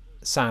voice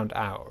sound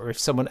out, or if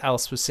someone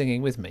else was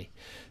singing with me.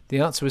 The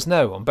answer was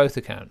no on both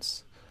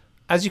accounts.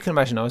 As you can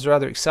imagine, I was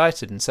rather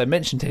excited, and so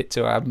mentioned it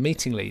to our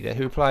meeting leader,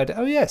 who replied,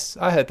 "Oh yes,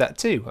 I heard that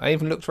too. I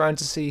even looked around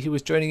to see who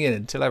was joining in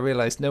until I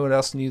realised no one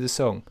else knew the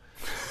song."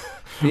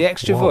 The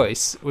extra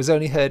voice was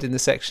only heard in the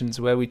sections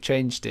where we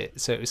changed it,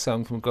 so it was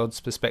sung from God's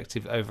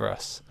perspective over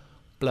us.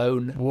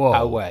 Blown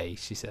away,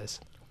 she says.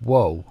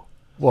 Whoa.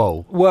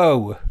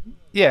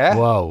 Yeah.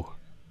 Whoa.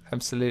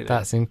 Absolutely.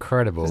 That's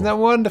incredible. Isn't that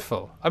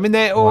wonderful? I mean,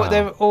 they're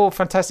all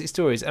fantastic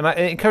stories, and it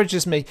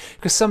encourages me,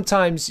 because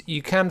sometimes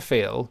you can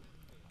feel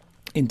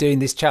in doing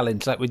this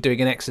challenge like we're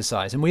doing an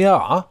exercise, and we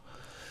are.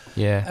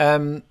 Yeah.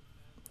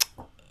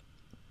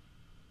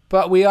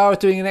 But we are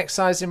doing an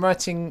exercise in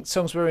writing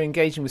songs where we're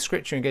engaging with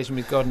Scripture, engaging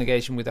with God, and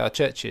engaging with our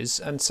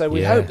churches, and so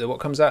we hope that what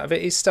comes out of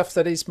it is stuff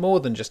that is more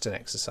than just an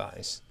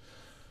exercise.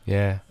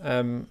 Yeah.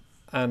 And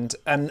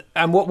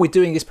what we're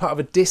doing is part of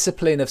a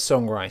discipline of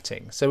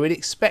songwriting. So we'd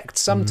expect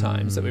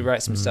sometimes that we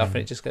write some stuff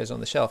and it just goes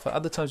on the shelf. At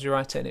other times we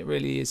write it and it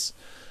really is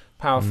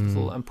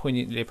powerful and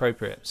poignantly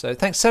appropriate. So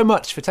thanks so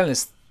much for telling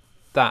us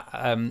that.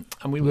 And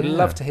we would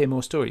love to hear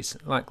more stories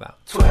like that.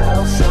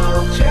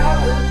 12-song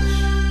challenge.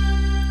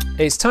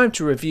 It's time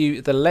to review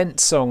the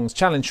Lent Songs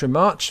Challenge from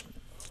March.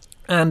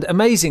 And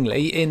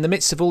amazingly, in the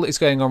midst of all that's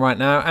going on right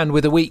now, and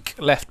with a week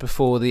left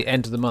before the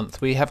end of the month,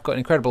 we have got an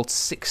incredible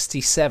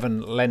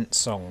 67 Lent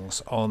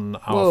songs on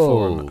our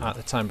forum at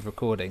the time of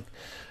recording.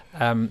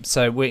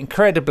 So we're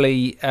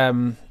incredibly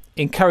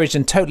encouraged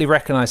and totally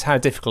recognise how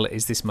difficult it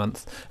is this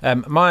month.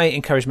 My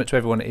encouragement to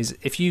everyone is,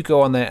 if you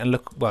go on there and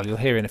look, well, you'll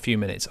hear in a few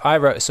minutes, I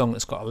wrote a song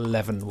that's got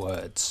 11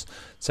 words.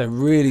 So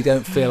really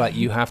don't feel like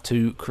you have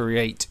to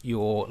create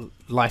your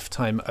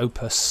lifetime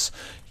opus.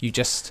 You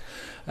just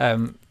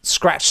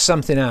scratch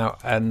something out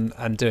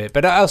and do it.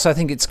 But also I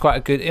think it's quite a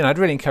good, I'd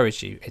really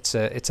encourage you. It's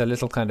a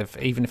little kind of,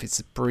 even if it's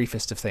the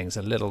briefest of things,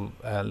 a little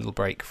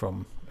break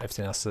from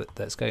everything else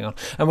that's going on.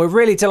 And we're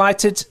really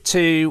delighted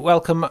to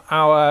welcome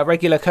our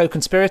regular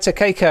co-conspirator,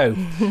 Keiko.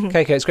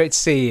 Keiko, it's great to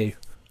see you.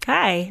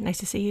 Hi, nice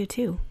to see you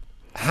too.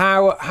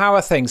 How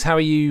are things? How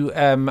are you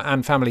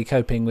and family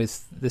coping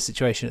with the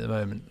situation at the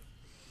moment?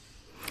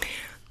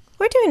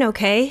 We're doing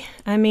okay.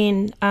 I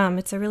mean,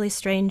 it's a really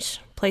strange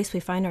place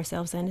we find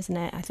ourselves in, isn't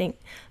it? I think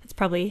it's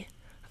probably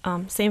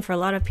same for a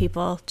lot of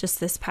people. Just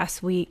this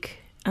past week,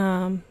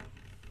 the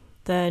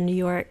New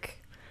York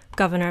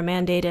governor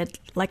mandated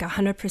like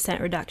 100%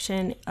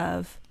 reduction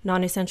of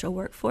non-essential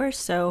workforce.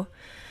 So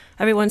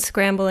everyone's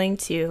scrambling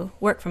to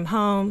work from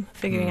home,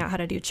 figuring out how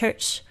to do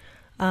church.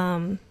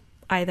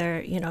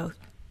 either,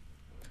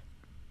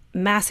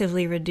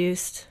 massively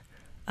reduced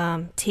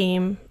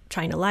team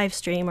trying to live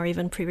stream or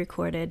even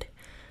pre-recorded.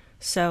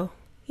 So,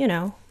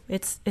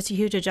 it's a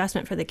huge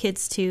adjustment for the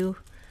kids too,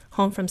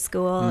 home from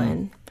school.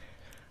 And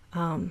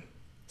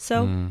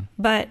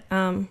but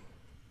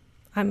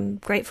I'm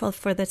grateful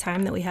for the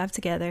time that we have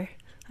together.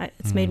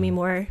 It's made me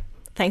more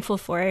thankful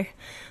for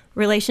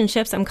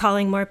relationships. I'm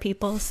calling more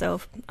people.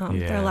 So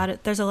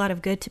there's a lot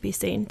of good to be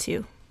seen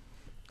too.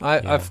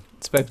 I've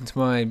spoken to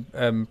my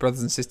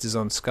brothers and sisters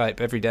on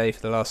Skype every day for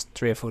the last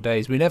 3 or 4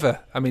 days. We never,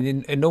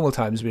 in normal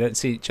times, we don't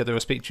see each other or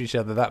speak to each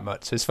other that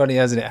much. So it's funny,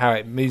 isn't it, how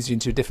it moves you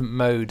into a different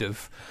mode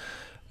of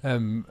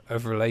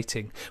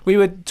relating. We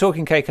were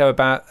talking, Keiko,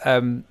 about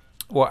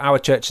what our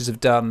churches have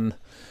done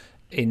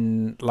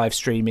in live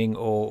streaming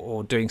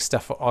or doing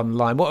stuff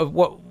online.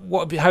 How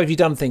have you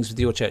done things with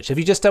your church? Have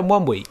you just done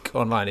 1 week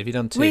online? Have you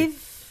done 2?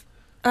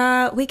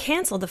 We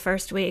canceled the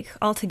first week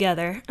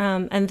altogether,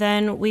 and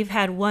then we've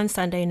had one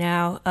Sunday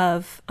now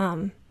of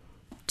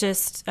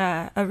just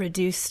a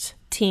reduced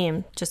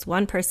team, just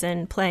one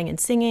person playing and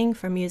singing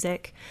for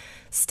music,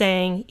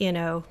 staying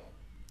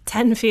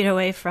 10 feet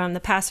away from the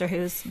pastor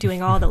who's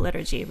doing all the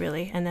liturgy,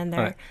 really, and then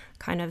they're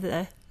kind of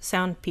the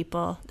sound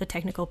people, the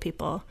technical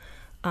people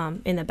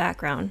in the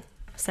background,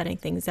 setting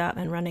things up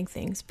and running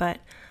things. But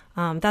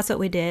that's what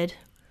we did.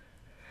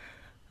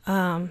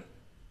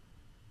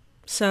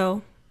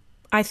 So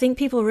I think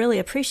people really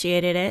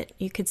appreciated it.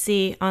 You could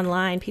see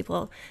online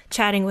people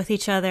chatting with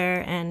each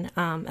other, and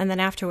then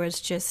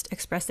afterwards just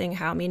expressing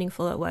how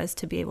meaningful it was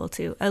to be able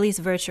to at least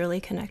virtually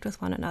connect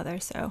with one another.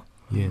 So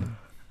well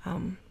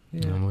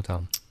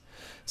done.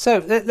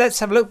 So let's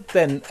have a look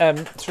then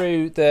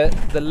through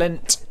the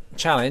Lent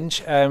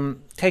challenge.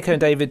 Keiko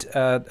and David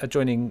are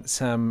joining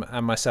Sam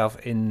and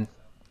myself in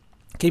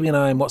keeping an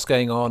eye on what's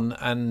going on,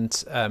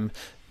 and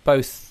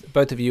both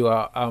of you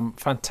are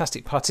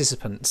fantastic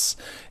participants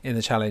in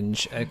the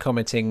challenge,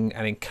 commenting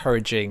and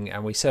encouraging,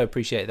 and we so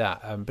appreciate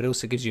that. But it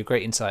also gives you a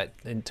great insight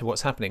into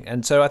what's happening.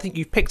 And so I think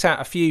you've picked out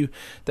a few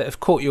that have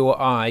caught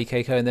your eye,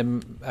 Keiko, and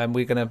then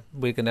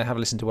we're gonna have a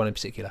listen to one in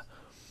particular.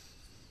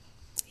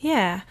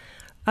 Yeah,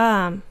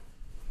 man,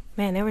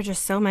 there were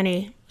just so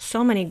many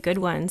good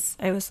ones.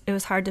 It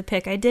was hard to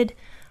pick. I did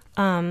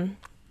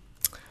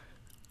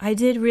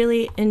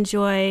really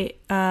enjoy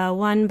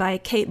one by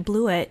Kate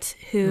Blewett,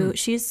 who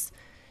she is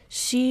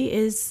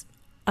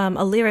a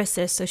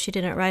lyricist, so she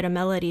didn't write a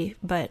melody,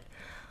 but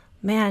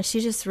man,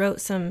 she just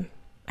wrote some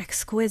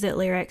exquisite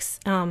lyrics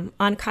on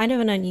kind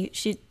of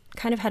she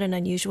kind of had an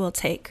unusual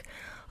take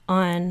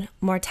on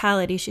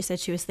mortality. She said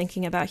she was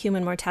thinking about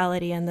human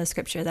mortality and the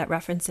scripture that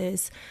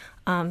references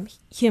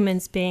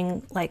humans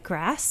being like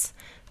grass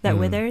that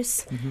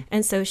withers.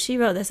 And so she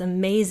wrote this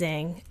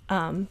amazing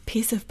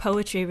piece of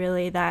poetry,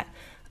 really, that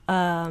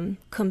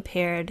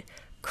compared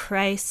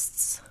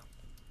Christ's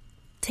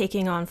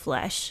taking on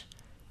flesh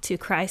to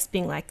Christ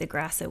being like the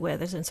grass that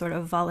withers and sort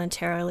of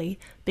voluntarily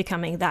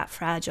becoming that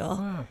fragile.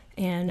 Wow.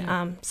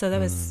 And so that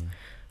was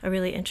a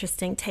really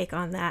interesting take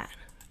on that.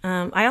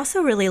 I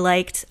also really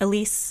liked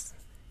Elise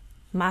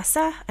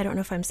Massa. I don't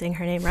know if I'm saying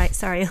her name right.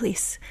 Sorry,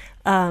 Elise.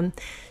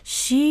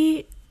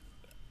 She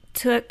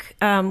took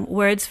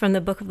words from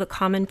the Book of the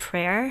Common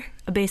Prayer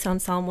based on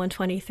Psalm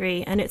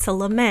 123, and it's a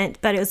lament,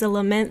 but it was a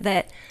lament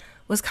that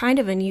was kind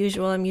of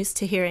unusual. I'm used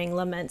to hearing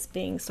laments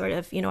being sort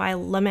of, I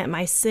lament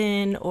my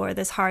sin or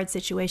this hard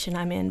situation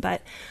I'm in,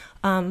 but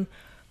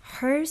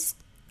hers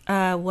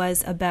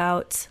was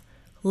about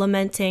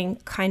lamenting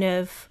kind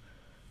of,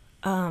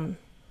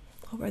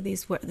 what were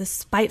these words? The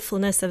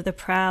spitefulness of the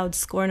proud,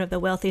 scorn of the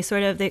wealthy,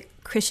 sort of the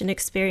Christian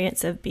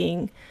experience of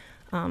being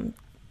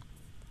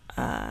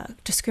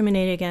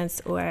discriminated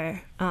against,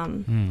 or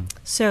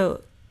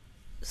so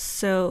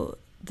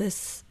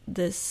this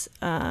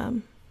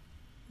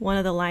one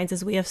of the lines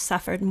is, we have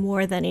suffered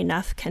more than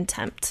enough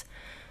contempt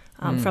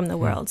from the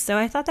world. So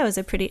I thought that was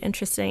a pretty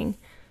interesting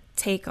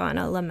take on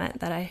a lament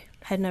that I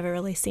had never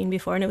really seen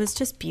before, and it was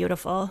just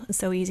beautiful and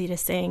so easy to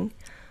sing.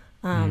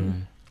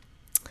 One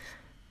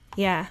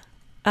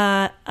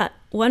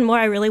more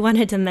I really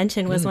wanted to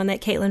mention was one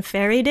that Caitlin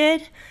Ferry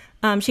did.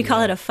 She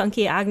called it a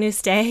funky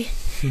Agnus Dei.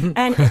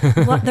 And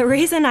the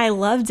reason I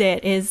loved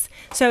it is,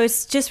 so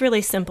it's just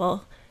really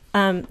simple.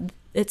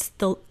 It's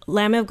the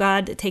Lamb of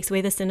God that takes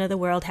away the sin of the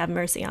world, have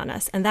mercy on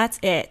us. And that's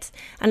it.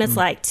 And it's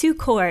like 2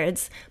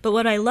 chords. But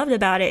what I loved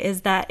about it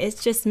is that it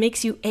just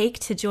makes you ache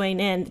to join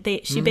in.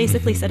 She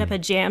basically set up a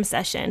jam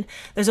session.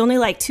 There's only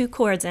like 2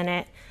 chords in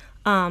it,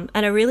 and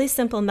a really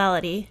simple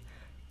melody.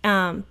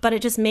 But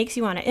it just makes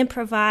you want to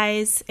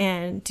improvise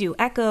and do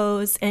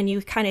echoes, and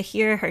you kind of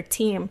hear her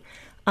team.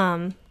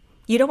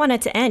 You don't want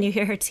it to end. You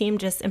hear her team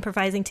just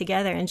improvising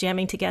together and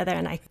jamming together,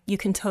 and you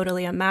can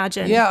totally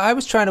imagine. Yeah, I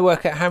was trying to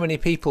work out how many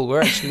people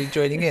were actually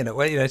joining in.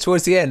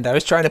 Towards the end, I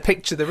was trying to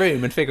picture the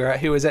room and figure out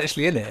who was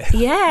actually in it.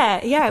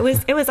 Yeah,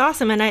 it was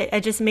awesome, and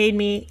it made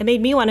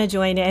me want to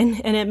join in,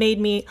 and it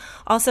made me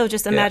also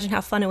just imagine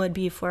how fun it would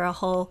be for a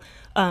whole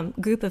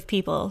group of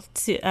people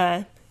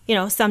to,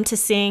 some to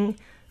sing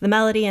the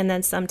melody and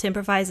then some to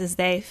improvise as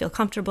they feel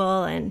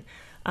comfortable, and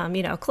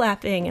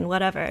clapping and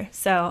whatever.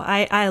 So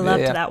I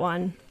loved that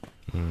one.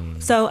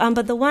 So,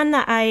 but the one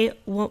that I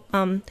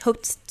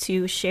hoped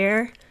to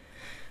share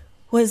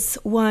was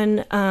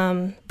one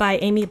by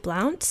Amy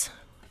Blount.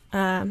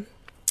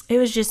 It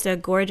was just a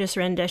gorgeous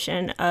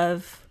rendition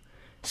of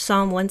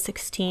Psalm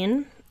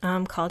 116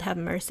 called Have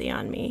Mercy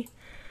on Me.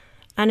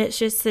 And it's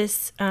just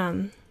this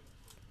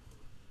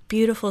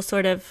beautiful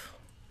sort of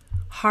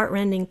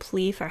heartrending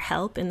plea for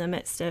help in the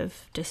midst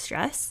of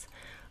distress.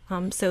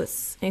 So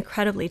it's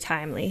incredibly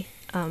timely.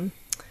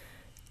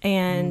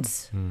 And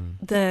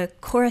the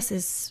chorus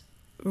is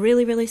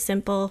really, really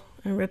simple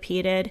and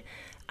repeated.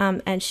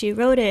 And she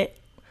wrote it,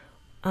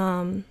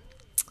 I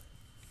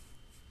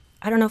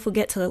don't know if we'll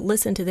get to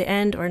listen to the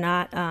end or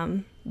not,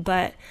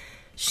 but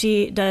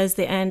she does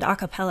the end a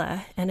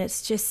cappella, and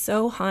it's just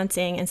so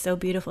haunting and so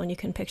beautiful, and you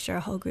can picture a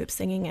whole group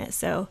singing it.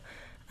 So,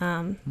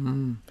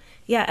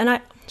 yeah,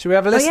 and should we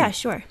have a listen? Oh, yeah,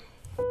 sure.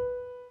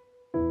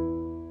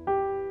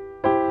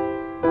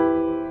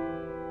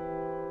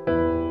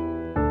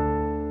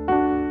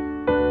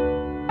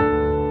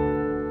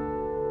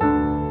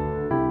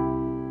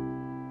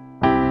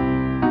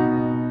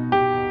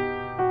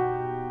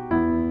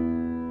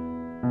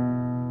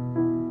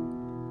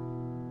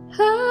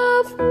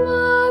 Have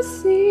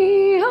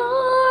mercy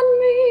on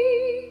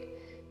me,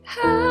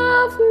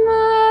 have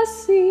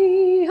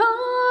mercy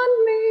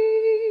on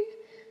me,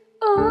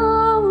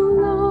 oh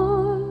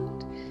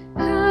Lord,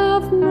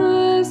 have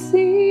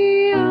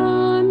mercy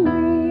on me.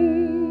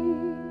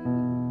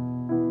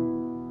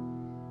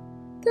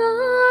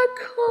 The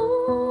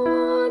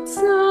cords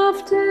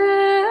of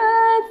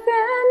death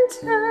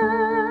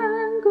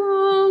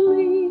entangle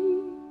me,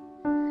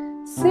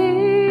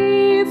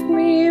 save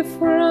me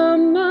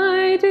from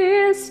my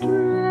distress.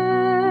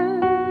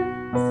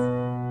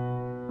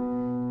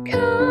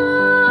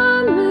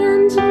 Come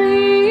and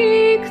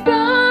make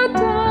the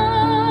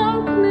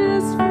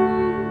darkness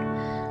flee.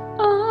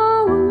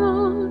 Oh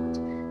Lord,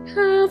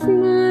 have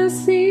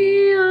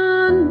mercy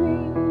on me.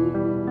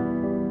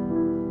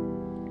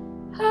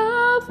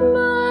 Have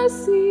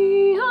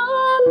mercy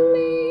on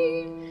me.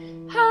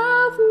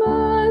 Have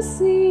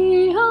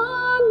mercy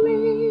on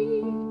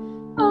me.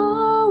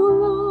 Oh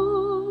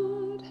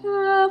Lord,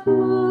 have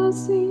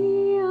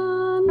mercy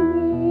on me.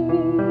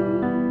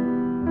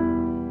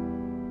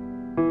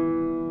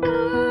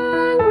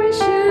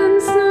 Anguish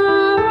and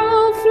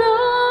sorrow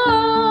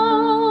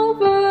flow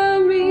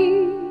over me.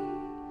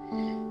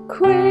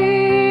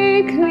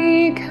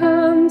 Quickly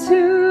come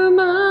to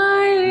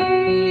my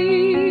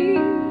aid.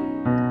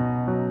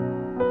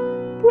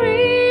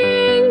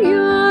 Bring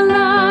your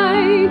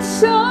light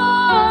so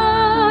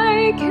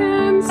I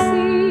can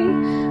see.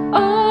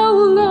 Oh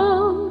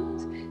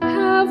Lord,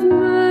 have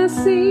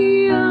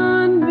mercy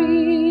on me.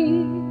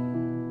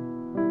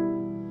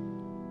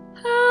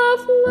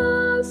 Have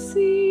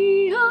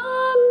mercy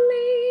on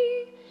me.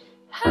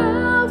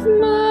 Have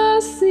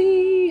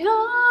mercy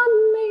on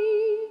me.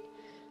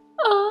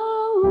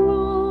 Oh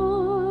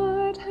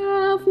Lord,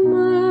 have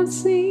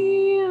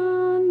mercy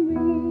on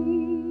me.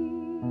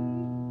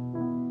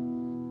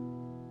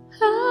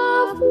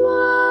 Have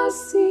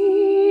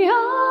mercy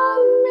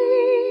on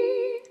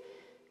me.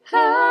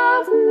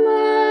 Have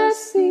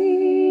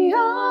mercy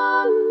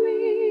on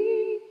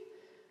me.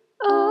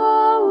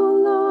 Oh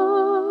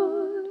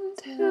Lord,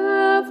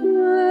 have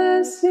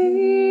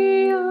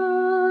mercy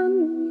on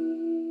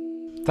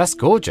me. That's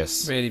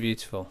gorgeous. Really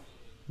beautiful.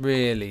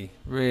 Really,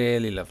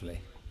 really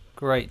lovely.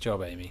 Great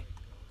job, Amy.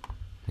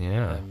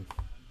 Yeah.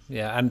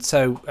 Yeah, and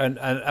so, and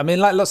I mean,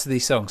 like lots of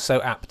these songs, so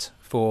apt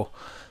for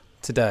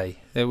today.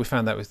 We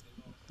found that with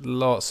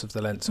lots of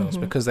the Lent songs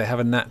because they have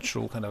a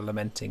natural kind of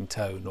lamenting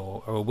tone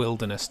or a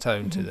wilderness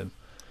tone to them.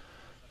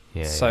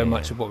 Yeah. So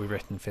much of what we've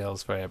written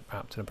feels very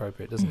apt and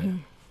appropriate, doesn't it?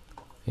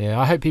 Yeah,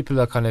 I hope people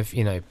are kind of,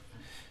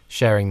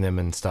 sharing them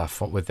and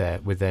stuff with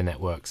their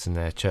networks and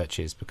their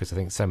churches, because I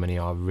think so many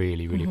are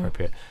really, really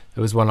appropriate.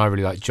 There was one I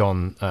really liked.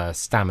 John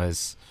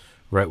Stammers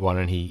wrote one,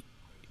 and he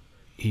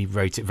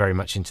wrote it very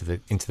much into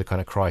the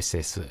kind of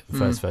crisis.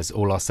 First verse: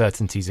 all our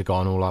certainties are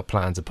gone, all our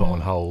plans are put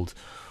on hold,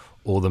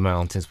 all the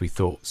mountains we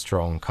thought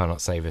strong cannot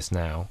save us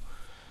now.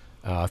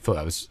 I thought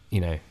that was,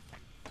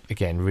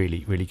 again,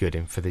 really, really good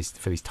for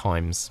these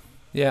times.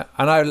 Yeah,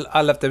 and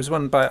I loved, there was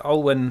one by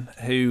Olwen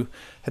who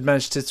had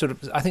managed to sort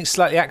of, I think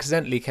slightly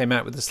accidentally came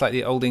out with a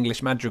slightly Old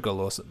English madrigal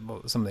or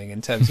something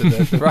in terms of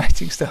the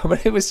writing style,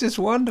 but it was just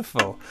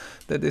wonderful,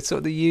 that it's sort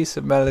of the use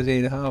of melody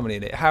and harmony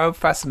in it. How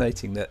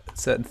fascinating that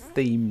certain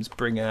themes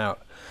bring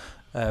out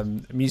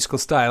musical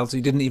styles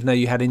you didn't even know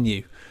you had in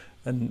you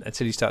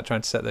until you start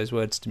trying to set those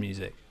words to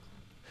music.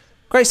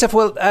 Great stuff.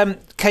 Well,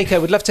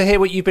 Keiko, would love to hear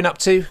what you've been up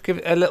to. Give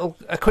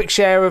a quick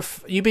share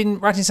of, you've been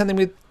writing something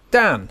with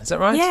Dan, is that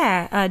right?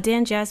 Yeah,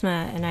 Dan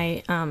Jasma and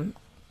I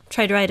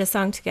tried to write a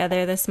song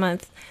together this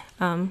month.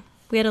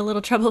 We had a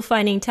little trouble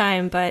finding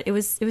time, but it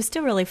was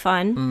still really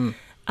fun.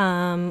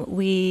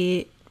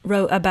 We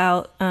wrote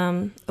about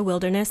a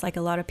wilderness, like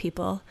a lot of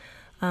people,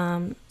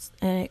 and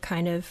it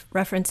kind of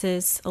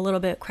references a little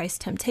bit Christ's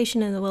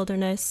temptation in the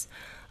wilderness.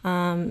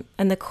 And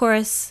the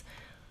chorus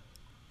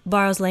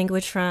borrows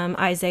language from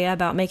Isaiah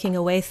about making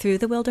a way through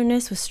the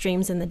wilderness with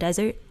streams in the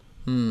desert.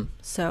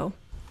 So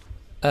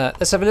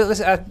let's have a little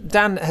listen.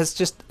 Dan has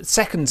just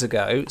seconds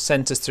ago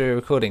sent us through a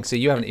recording, so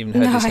you haven't even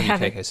heard No, this, I have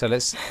you, haven't. Keiko? So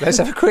let's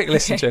have a quick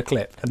listen to a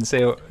clip and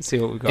see what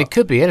we've got. It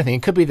could be anything.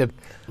 It could be the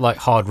like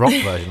hard rock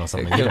version or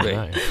something. It You could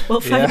don't be. know.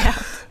 we'll find Yeah.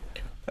 out.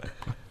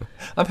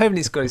 I'm hoping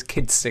he's got his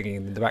kids singing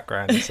in the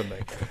background or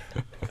something.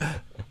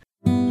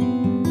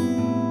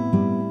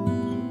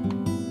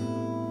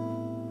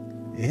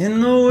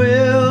 In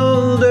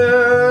the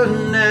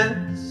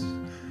wilderness,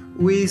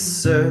 we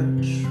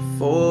search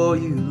for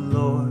you,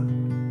 Lord.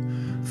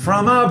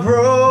 From our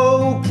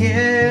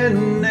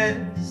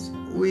brokenness,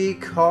 we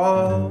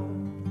call.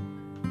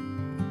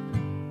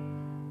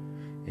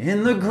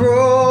 In the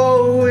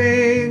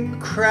growing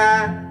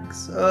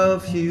cracks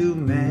of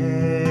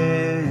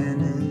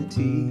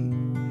humanity,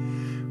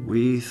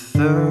 we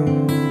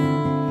thirst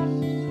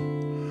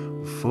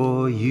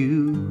for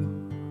you.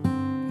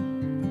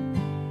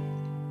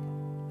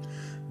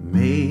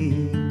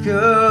 Make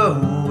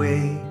a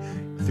way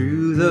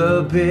through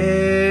the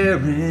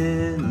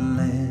barren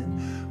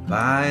land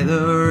by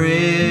the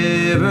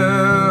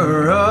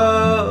river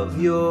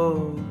of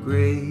your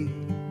grace.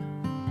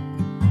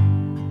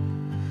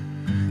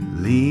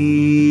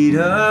 Lead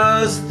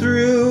us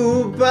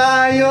through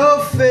by your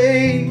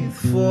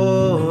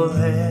faithful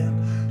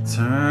hand.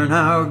 Turn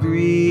our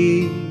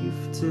grief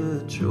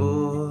to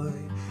joy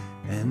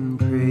and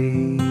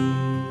praise.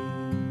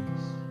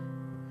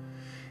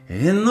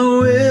 In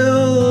the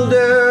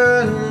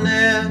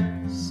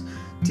wilderness,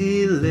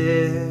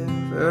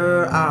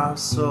 deliver our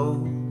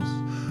souls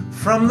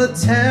from the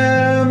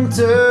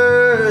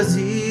tempter's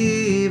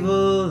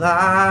evil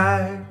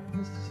eyes.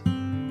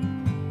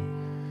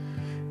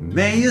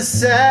 May you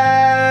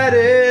satisfy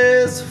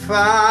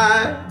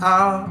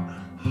our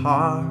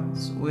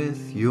hearts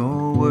with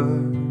your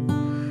word,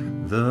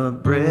 the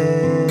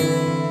bread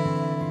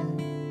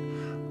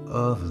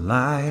of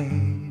life.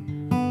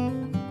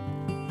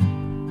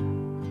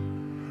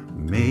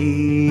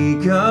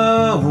 Make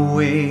a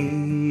way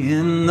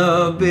in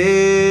the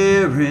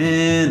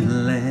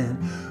barren land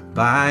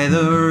by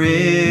the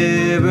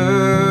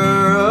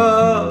river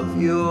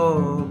of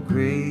your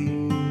grace.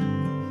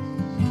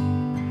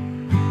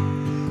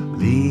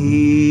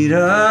 Lead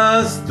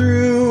us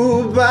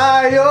through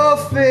by your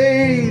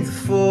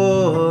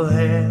faithful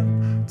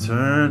hand.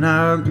 Turn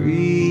our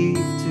grief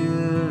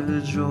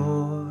to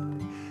joy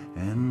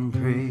and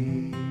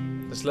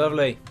praise. That's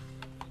lovely.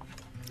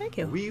 Thank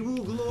you. We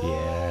will glory.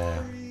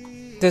 Yeah.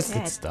 There's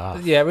Good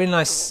stuff. Yeah, really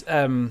nice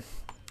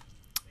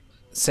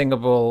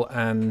singable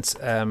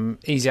and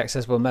easy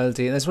accessible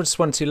melody. And there's just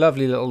one or two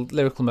lovely little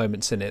lyrical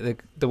moments in it.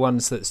 The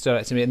ones that stood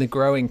out to me, and the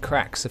growing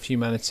cracks of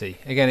humanity.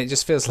 Again, it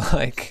just feels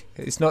like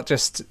it's not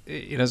just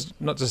it's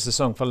not just a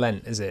song for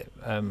Lent, is it?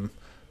 And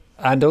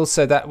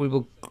also that we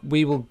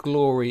will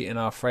glory in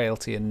our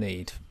frailty and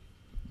need,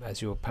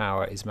 as your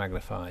power is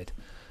magnified.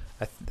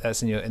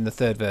 That's in the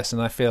third verse,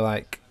 and I feel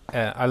like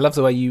I love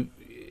the way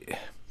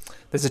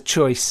there's a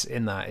choice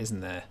in that,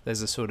 isn't there?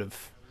 There's a sort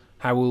of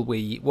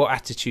what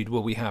attitude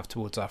will we have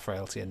towards our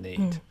frailty and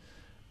need?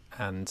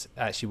 And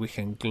actually we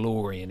can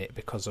glory in it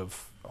because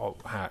of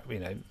how,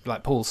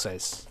 like Paul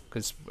says,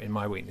 because in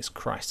my weakness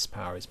Christ's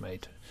power is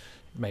made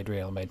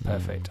real, made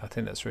perfect. I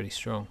think that's really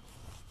strong.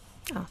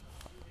 Oh.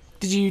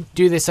 Did you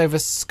do this over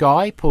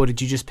Skype, or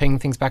did you just ping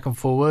things back and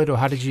forward, or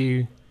how did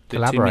you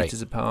collaborate? 2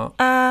 meters apart.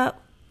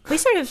 We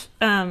sort of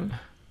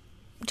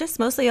just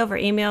mostly over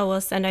email. We'll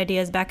send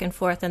ideas back and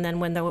forth, and then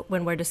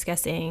when we're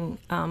discussing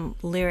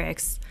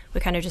lyrics, we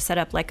kind of just set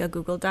up like a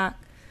Google Doc,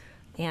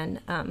 and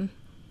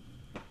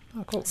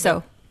Cool.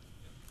 so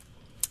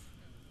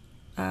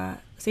yeah.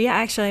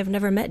 Actually, I've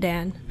never met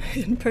Dan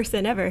in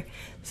person ever.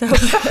 So Well,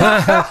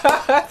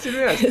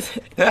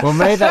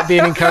 may that be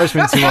an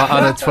encouragement to our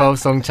other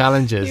 12-song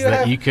challenges,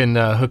 that you can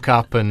hook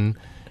up and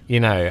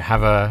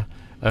have a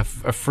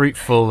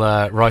fruitful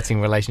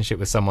writing relationship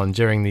with someone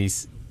during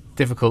these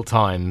difficult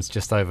times,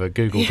 just over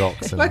Google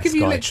Docs and Like, have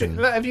you Skype.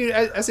 literally, have you,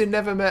 as in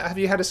never met, have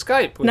you had a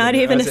Skype with Not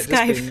him, or even has a it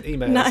just Skype. been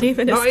emails? Not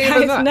even a Not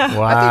Skype, even that? no.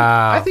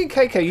 Wow. I think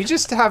Keiko, you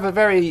just have a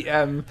very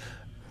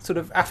sort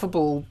of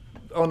affable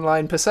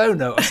online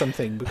persona or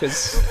something,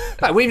 because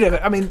like, we've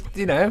never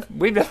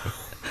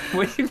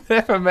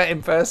met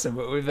in person,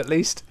 but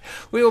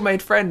we all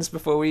made friends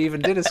before we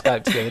even did a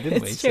Skype together,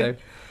 didn't we? It's true. So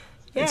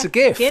Yeah, it's a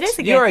gift. it is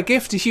a You're gift. a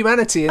gift to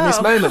humanity in this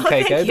Oh, moment,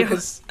 thank Keiko, you.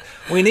 because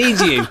we need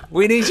you.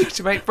 We need you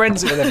to make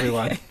friends with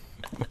everyone.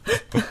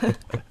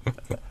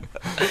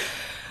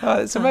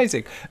 Oh, it's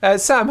amazing.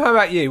 Sam, how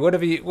about you? What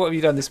have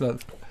you done this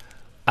month?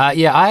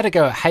 Yeah, I had a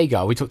go at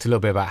Hagar. We talked a little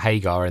bit about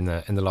Hagar in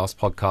the last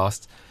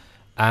podcast,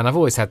 and I've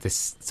always had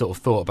this sort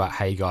of thought about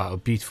Hagar, how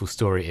beautiful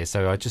story it is.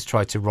 So I just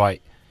tried to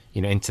write,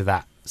 into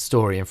that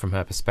story and from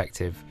her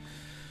perspective.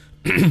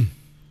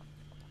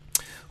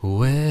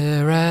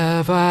 Where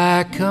have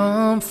I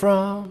come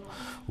from?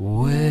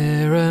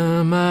 Where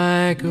am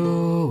I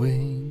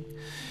going?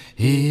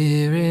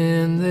 Here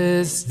in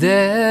this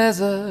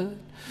desert,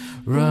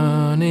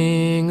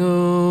 running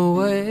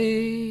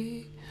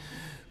away.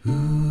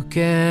 Ooh.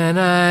 and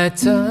I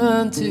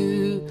turn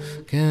to,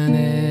 can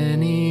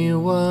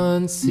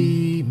anyone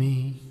see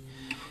me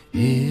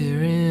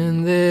here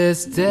in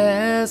this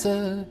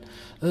desert,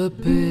 a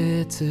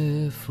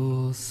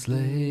pitiful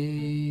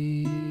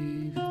slave?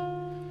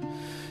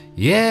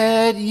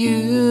 Yet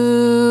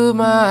you,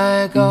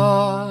 my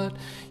God,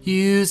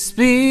 you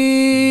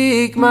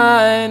speak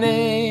my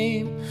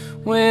name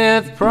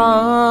with promises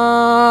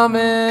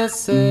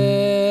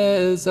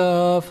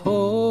of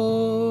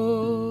hope.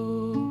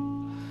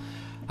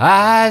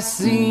 I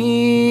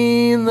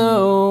seen the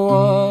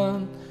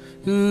one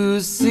who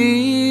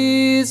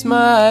sees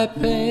my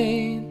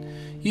pain.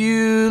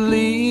 You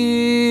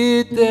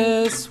lead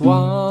this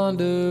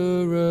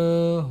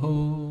wanderer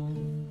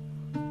home.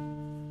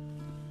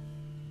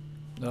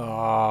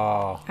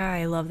 Oh,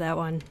 I love that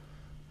one.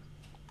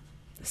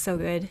 So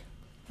good.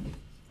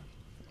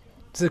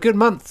 it's a good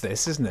month,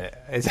 this, isn't it?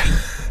 It's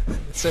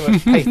so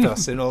much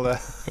pathos in all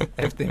the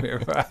everything we're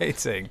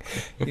writing.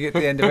 You get to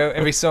the end of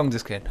every song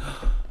just going,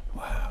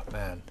 wow,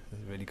 man, this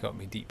really got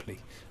me deeply.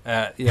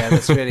 Yeah,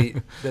 that's really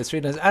nice,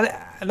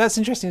 and that's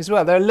interesting as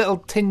well. There are little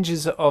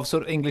tinges of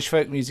sort of English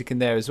folk music in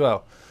there as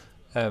well,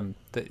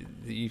 that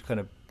you've kind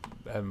of.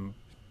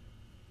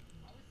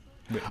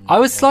 I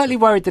was slightly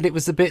worried that it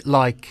was a bit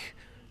like,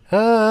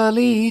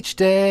 early each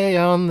day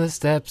on the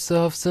steps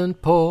of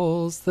St.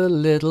 Paul's, the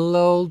little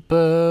old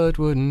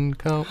woman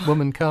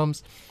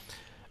comes.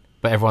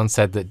 But everyone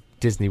said that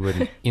Disney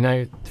wouldn't,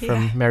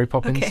 from Mary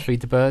Poppins, Okay.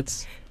 Feed the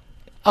Birds.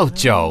 Oh,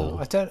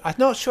 Joel. I'm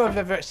not sure I've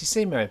ever actually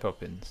seen Mary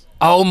Poppins,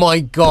 Oh my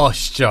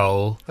gosh,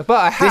 Joel. but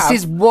I have.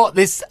 This is what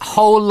this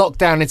whole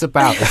lockdown is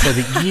about, is so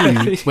that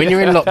you, when you're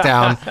in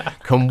lockdown,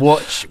 can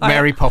watch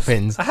Mary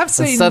Poppins. I have and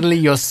seen- suddenly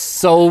your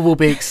soul will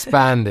be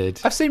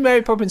expanded. I've seen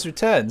Mary Poppins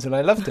Returns and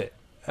I loved it.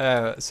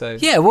 So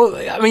Yeah, well,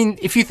 I mean,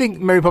 if you think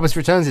Mary Poppins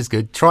Returns is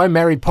good, try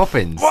Mary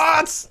Poppins.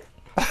 What?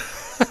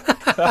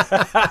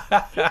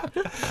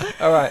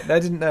 All right, I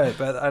didn't know it,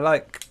 but I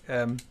like.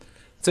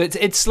 So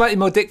it's slightly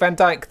more Dick Van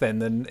Dyke then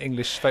than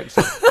English folk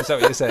song. Is that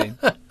what you're saying?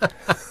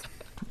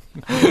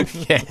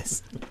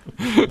 Yes.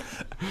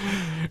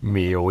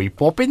 Mary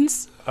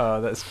Poppins. Oh,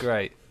 that's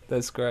great.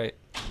 That's great.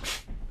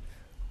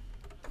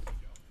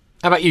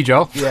 How about you,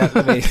 Joel? Yeah,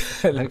 let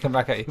me come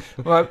back at you.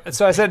 Well,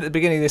 so I said at the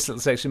beginning of this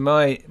little section,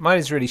 mine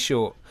is really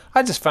short.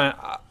 I just found,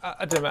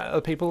 I don't know about other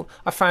people,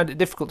 I found it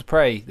difficult to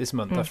pray this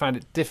month. I found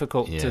it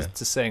difficult Yeah.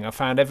 to sing. I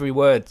found every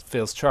word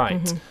feels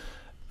trite.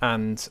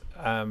 And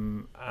I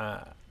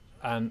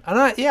found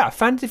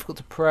it difficult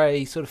to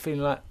pray, sort of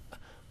feeling like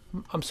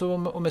I'm sort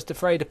of almost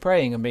afraid of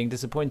praying and being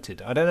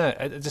disappointed. I don't know.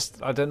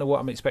 I don't know what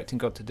I'm expecting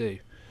God to do.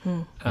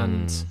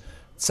 And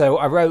so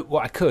I wrote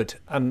what I could,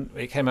 and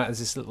it came out as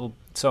this little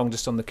song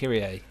just on the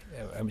Kyrie,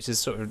 which is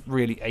sort of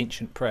really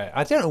ancient prayer.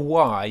 I don't know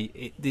why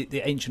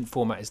the ancient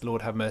format is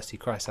Lord have mercy,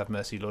 Christ have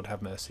mercy, Lord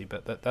have mercy,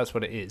 but that's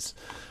what it is.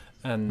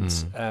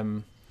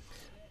 And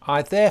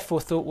I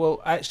therefore thought,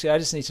 well, actually, I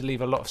just need to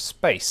leave a lot of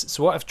space.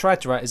 So what I've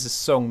tried to write is a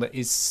song that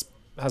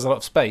has a lot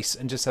of space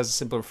and just has a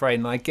simple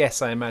refrain. And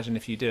I imagine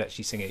if you did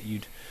actually sing it,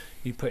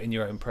 you'd put in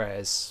your own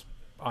prayers,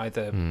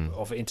 either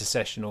of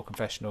intercession or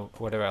confession or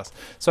whatever else.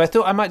 So I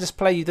thought I might just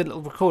play you the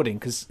little recording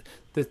because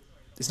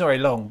it's not very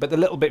long, but the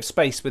little bit of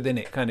space within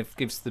it kind of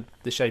gives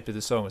the shape of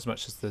the song as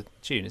much as the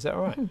tune. Is that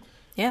all right?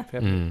 Yeah. If you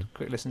have a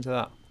quick listen to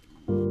that.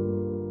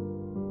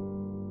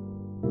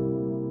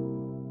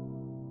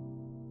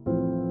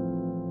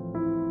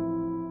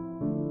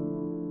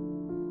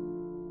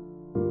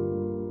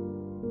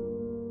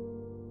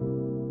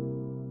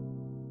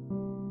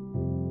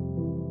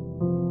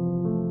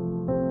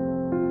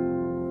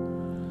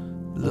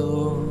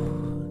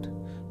 Lord,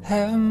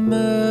 have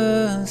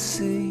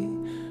mercy,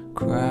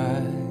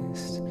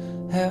 Christ,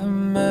 have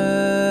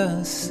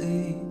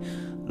mercy,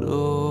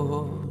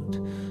 Lord,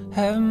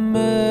 have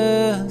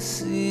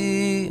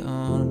mercy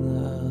on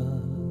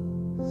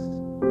us.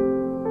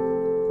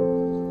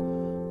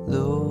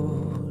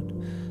 Lord,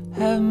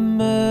 have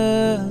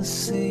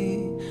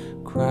mercy,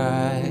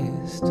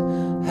 Christ,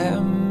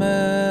 have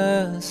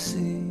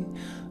mercy,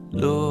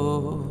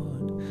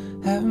 Lord,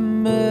 have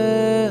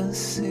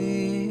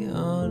mercy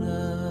on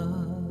us.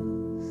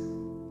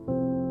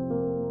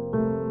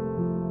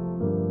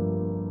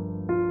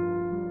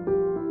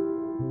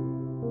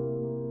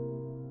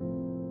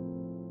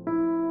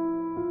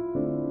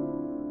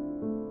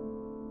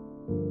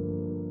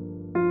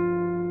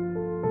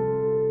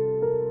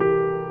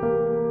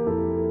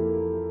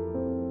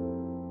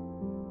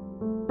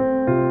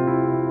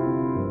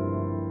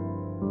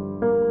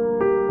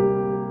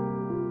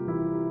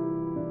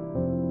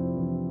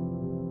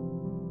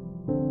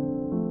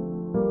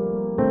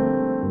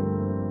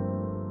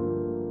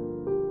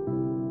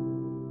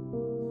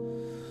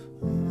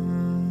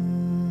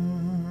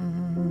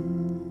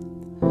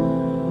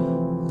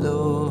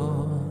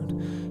 Lord,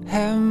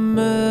 have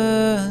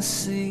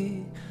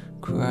mercy,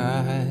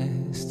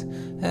 Christ,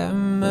 have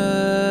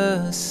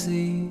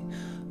mercy,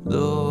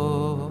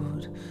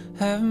 Lord,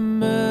 have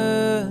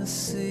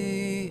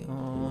mercy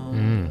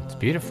on It's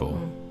beautiful.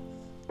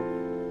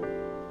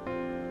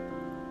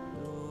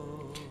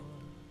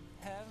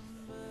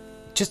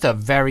 just a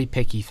very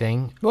picky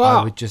thing.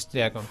 Wow. I would just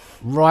Yeah, go on.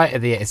 right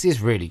at the end. It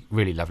is really,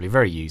 really lovely,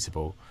 very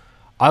usable.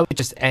 I would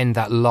just end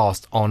that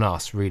last on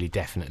us, really,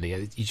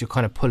 definitely. You're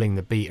kind of pulling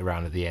the beat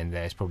around at the end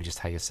there. It's probably just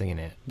how you're singing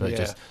it. But Yeah.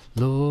 just,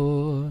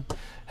 Lord,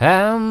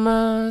 have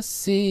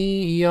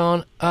mercy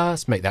on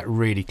us. Make that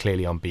really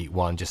clearly on beat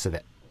one, just so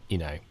that,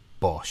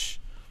 bosh.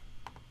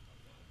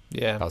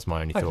 Yeah. That was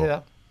my only I can hear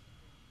thought.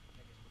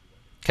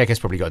 that. KK's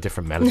probably got a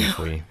different melody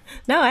for you.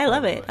 No, I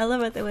love it. I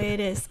love it the way it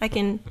is. I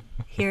can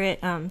hear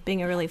it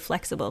being a really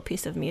flexible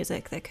piece of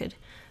music that could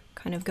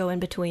kind of go in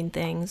between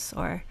things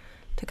or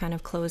to kind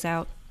of close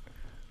out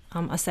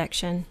a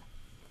section.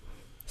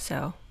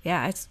 So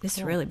yeah,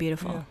 it's really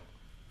beautiful. Yeah.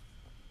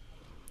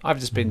 I've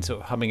just been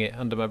sort of humming it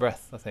under my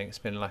breath. I think it's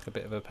been like a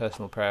bit of a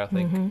personal prayer, I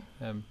think,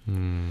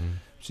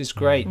 which is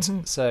great.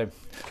 So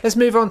let's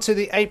move on to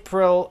the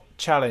April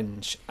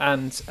challenge.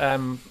 And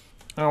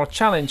our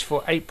challenge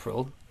for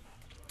April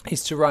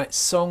is to write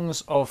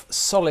songs of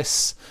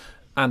solace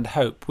and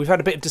hope. We've had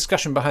a bit of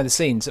discussion behind the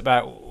scenes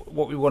about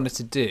what we wanted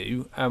to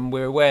do.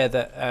 We're aware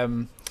that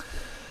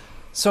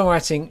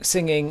songwriting,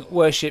 singing,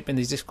 worship in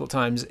these difficult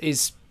times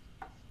is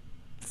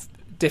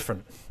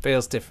different,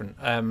 feels different.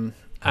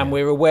 And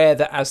we're aware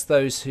that as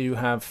those who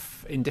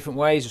have, in different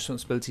ways,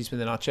 responsibilities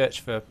within our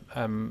church for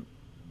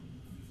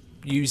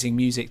using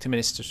music to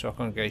minister to our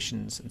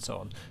congregations and so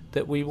on,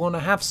 that we want to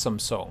have some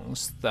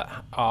songs that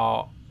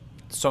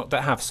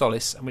have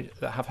solace and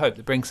that have hope,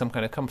 that bring some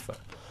kind of comfort.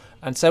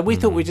 And so we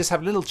thought we'd just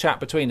have a little chat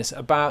between us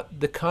about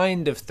the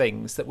kind of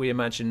things that we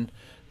imagine,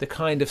 the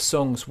kind of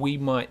songs we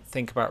might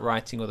think about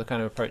writing, or the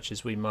kind of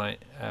approaches we might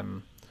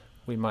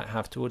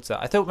have towards that.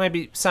 I thought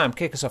maybe Sam,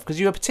 kick us off, because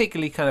you were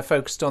particularly kind of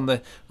focused on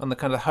the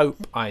kind of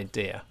hope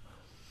idea.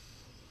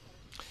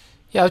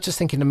 Yeah, I was just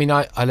thinking. I mean,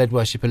 I led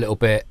worship a little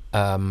bit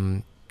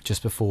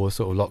just before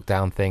sort of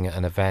lockdown thing at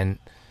an event,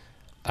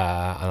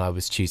 and I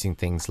was choosing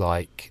things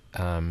like,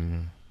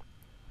 my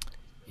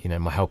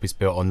help is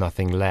built on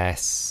nothing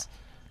less,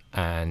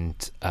 and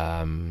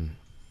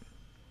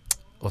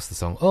what's the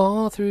song?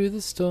 All through the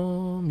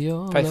storm,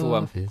 your Faithful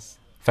love One. is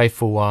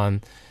faithful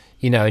one.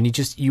 And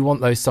you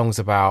want those songs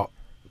about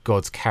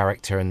God's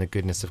character and the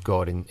goodness of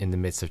God in the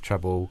midst of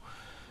trouble.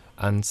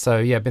 And so,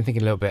 yeah, I've been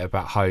thinking a little bit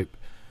about hope.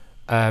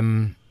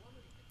 One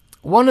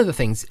of the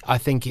things I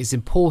think is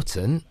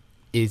important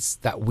is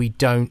that we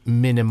don't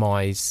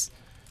minimize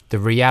the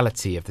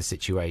reality of the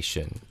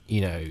situation.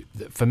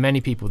 For many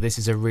people, this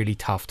is a really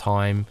tough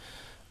time.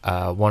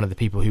 One of the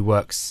people who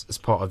works as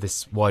part of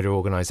this wider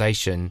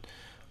organization,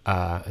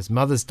 his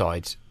mother's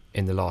died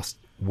in the last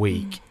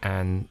week,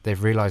 and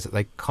they've realized that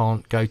they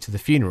can't go to the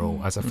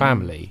funeral as a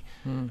family,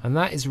 and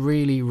that is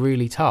really,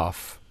 really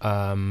tough.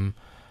 And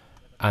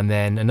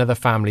then another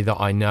family that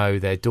I know,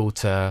 their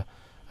daughter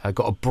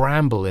got a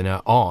bramble in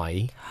her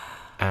eye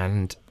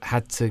and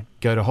had to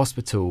go to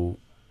hospital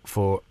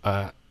for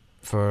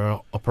an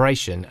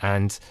operation.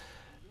 And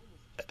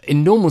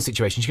in normal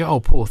situations you go, oh,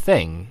 poor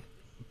thing,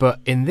 but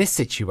in this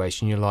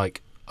situation you're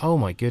like, oh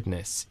my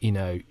goodness, you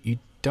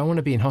don't want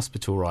to be in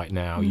hospital right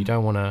now. You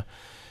don't want to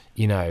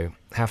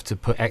have to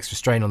put extra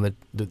strain on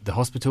the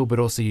hospital, but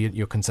also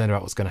you're concerned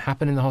about what's going to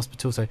happen in the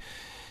hospital. So,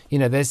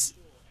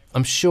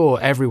 I'm sure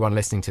everyone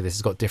listening to this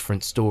has got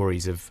different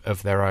stories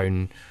of their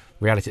own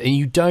reality, and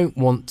you don't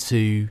want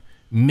to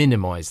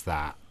minimize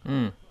that.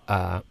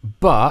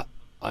 But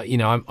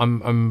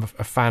I'm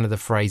a fan of the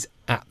phrase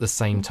 "at the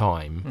same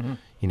time,"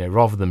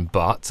 rather than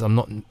 "but." I'm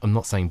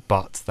not saying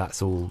 "but."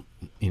 That's all,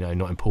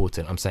 not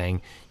important. I'm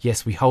saying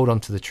yes, we hold on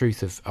to the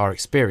truth of our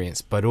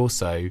experience, but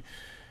also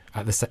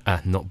at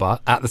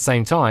the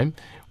same time,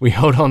 we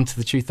hold on to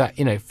the truth that,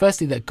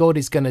 firstly, that God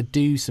is going to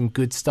do some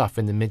good stuff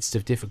in the midst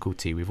of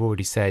difficulty. We've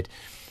already said,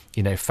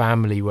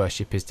 family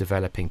worship is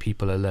developing.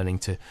 People are learning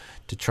to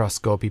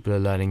trust God. People are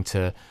learning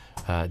to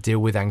deal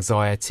with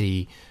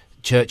anxiety.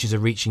 Churches are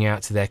reaching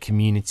out to their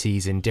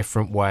communities in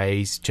different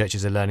ways.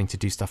 Churches are learning to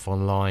do stuff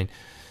online.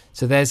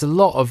 So there's a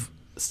lot of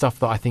stuff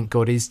that I think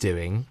God is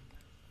doing,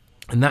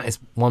 and that is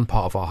one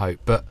part of our hope.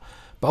 But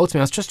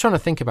ultimately, I was just trying to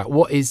think about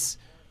what is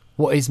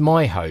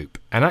my hope.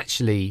 And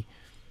actually,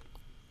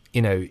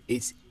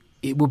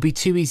 it would be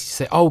too easy to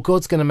say, oh,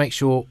 God's going to make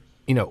sure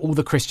all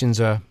the Christians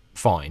are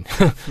fine.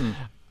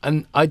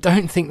 And I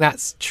don't think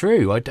that's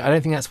true. I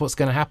don't think that's what's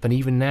going to happen.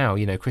 Even now,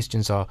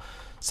 Christians are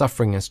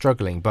suffering and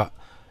struggling, but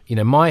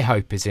my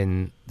hope is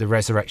in the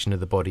resurrection of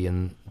the body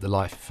and the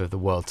life of the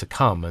world to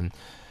come. And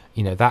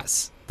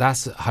that's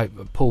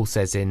hope. Paul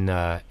says in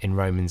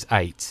Romans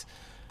 8.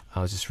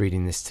 I was just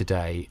reading this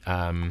today.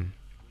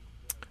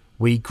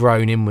 We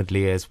groan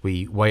inwardly as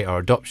we wait our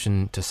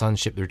adoption to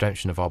sonship, the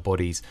redemption of our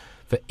bodies.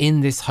 For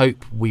in this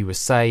hope we were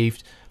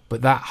saved,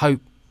 but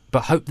hope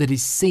that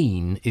is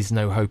seen is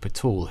no hope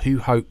at all. Who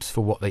hopes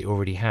for what they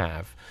already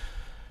have?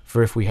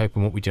 For if we hope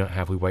in what we do not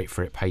have, we wait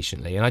for it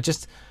patiently. And I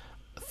just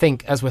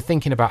think, as we're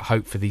thinking about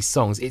hope for these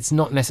songs, it's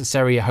not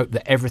necessarily a hope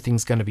that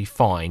everything's going to be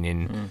fine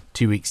in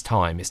 2 weeks'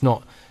 time. It's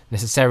not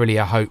necessarily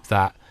a hope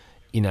that,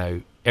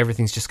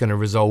 everything's just going to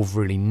resolve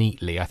really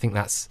neatly. I think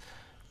that's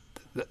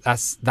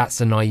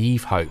a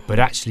naive hope, but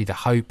actually the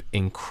hope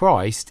in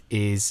Christ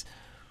is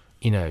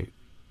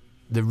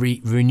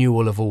the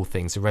renewal of all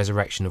things, the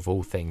resurrection of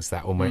all things,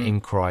 that when we're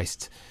in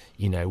Christ,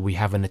 we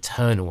have an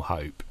eternal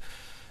hope.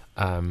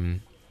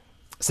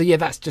 So yeah,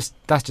 that's just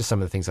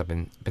some of the things I've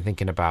been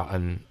thinking about,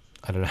 and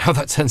I don't know how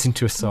that turns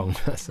into a song.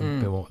 That's a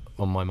bit more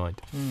on my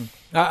mind.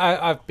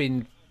 I've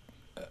been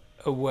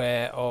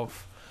aware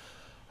of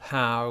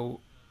how,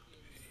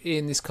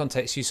 in this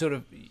context,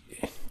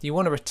 you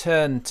want to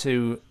return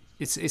to.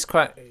 It's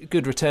quite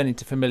good returning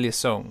to familiar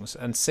songs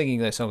and singing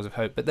those songs of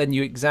hope, but then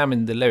you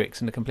examine the lyrics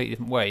in a completely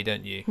different way,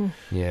 don't you?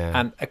 Yeah.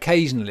 And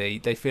occasionally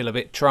they feel a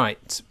bit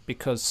trite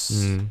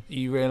because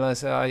you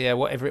realise,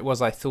 whatever it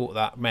was I thought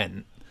that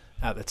meant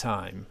at the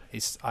time,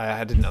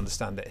 I didn't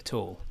understand it at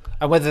all.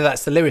 And whether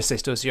that's the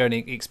lyricist or it's your own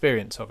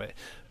experience of it,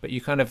 but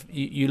you kind of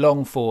you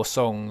long for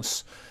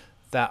songs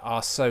that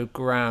are so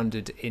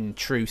grounded in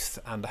truth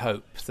and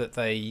hope that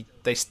they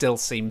still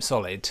seem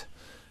solid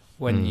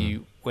when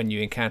you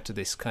encounter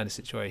this kind of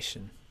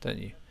situation, don't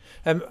you?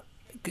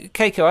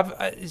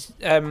 Keiko,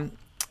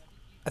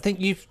 I think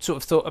you've sort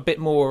of thought a bit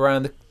more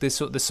around the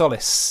sort of the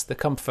solace, the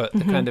comfort,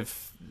 the kind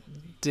of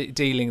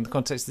dealing in the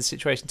context of the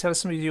situation. Tell us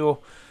some of your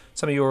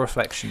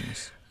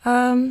reflections.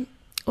 Well,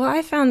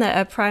 I found that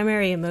a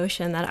primary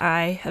emotion that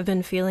I have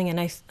been feeling, and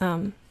I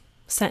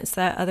sense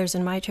that others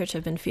in my church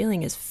have been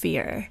feeling, is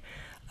fear.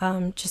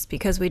 Just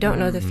because we don't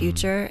know the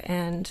future,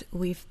 and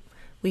we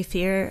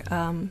fear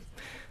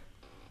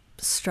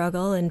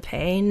struggle and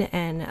pain,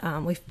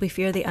 and we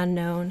fear the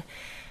unknown.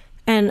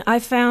 And I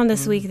found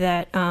this week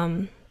that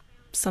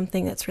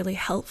something that's really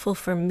helpful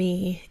for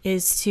me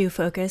is to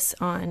focus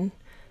on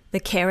the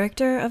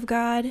character of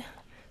God.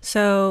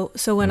 So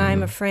when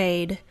I'm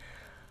afraid,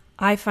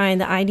 I find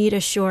that I need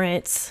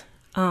assurance,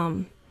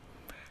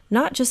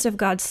 not just of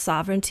God's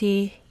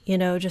sovereignty,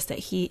 just that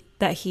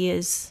he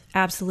is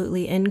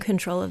absolutely in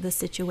control of the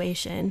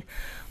situation,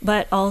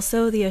 but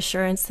also the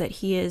assurance that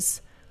he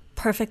is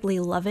perfectly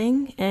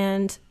loving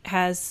and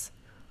has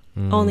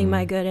only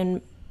my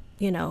good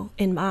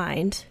in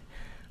mind.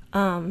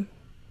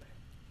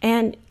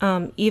 And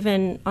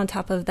even on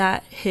top of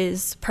that,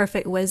 his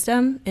perfect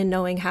wisdom in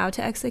knowing how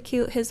to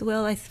execute his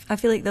will. I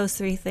feel like those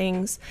three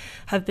things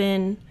have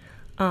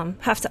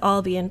to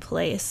all be in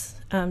place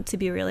to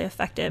be really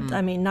effective.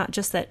 I mean, not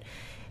just that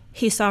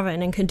he's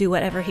sovereign and can do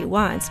whatever he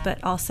wants,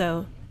 but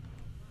also,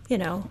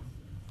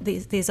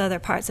 these other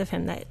parts of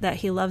him, that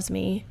he loves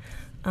me,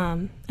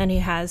 and he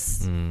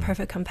has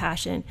perfect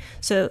compassion.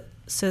 So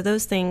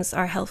those things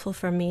are helpful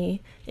for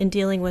me in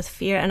dealing with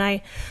fear. And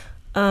I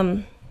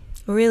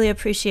really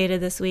appreciated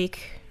this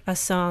week a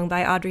song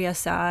by Audrey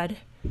Assad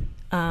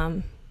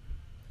and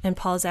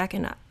Paul Zach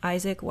and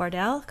Isaac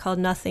Wardell called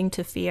 "Nothing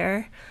to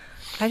Fear."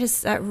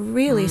 That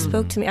really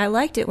spoke to me. I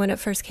liked it when it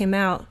first came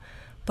out,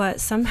 but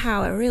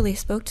somehow it really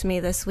spoke to me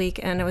this week,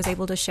 and I was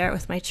able to share it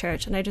with my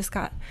church, and I just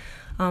got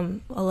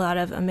a lot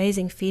of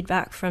amazing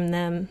feedback from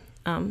them.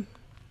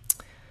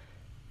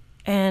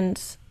 And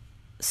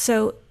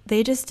so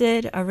they just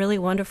did a really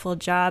wonderful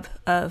job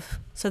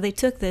so they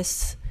took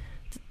this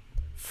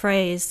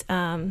phrase,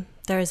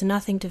 there is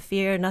nothing to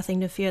fear,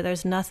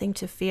 there's nothing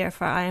to fear,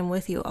 for I am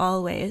with you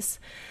always.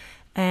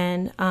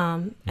 And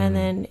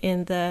then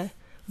in the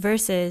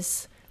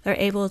verses, they're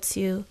able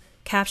to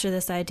capture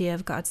this idea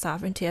of God's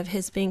sovereignty, of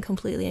his being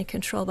completely in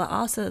control, but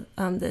also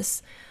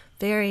this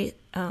very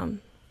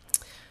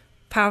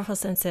powerful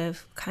sense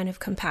of kind of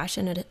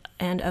compassion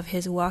and of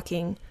his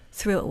walking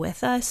through it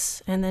with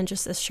us, and then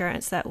just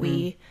assurance that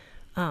we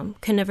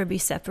can never be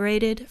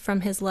separated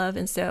from his love.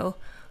 And so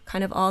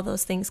kind of all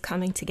those things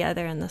coming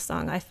together in the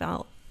song, I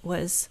felt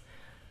was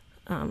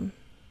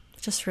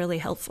just really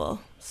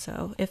helpful.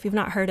 So if you've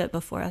not heard it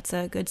before, that's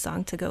a good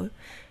song to go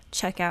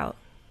check out.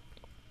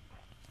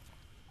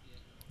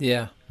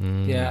 Yeah,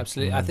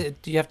 absolutely. I think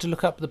you have to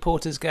look up the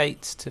Porter's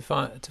Gate to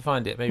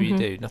find it. Maybe you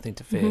do. Nothing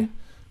to fear.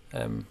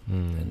 And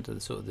the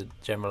sort of the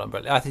general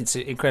umbrella. I think it's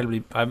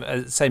incredibly.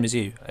 Same as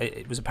you.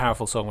 It was a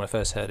powerful song when I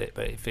first heard it,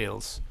 but it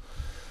feels.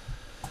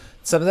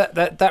 Some of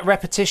that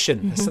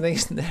repetition. There's something,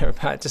 isn't there,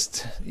 about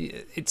just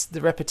it's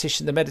the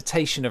repetition, the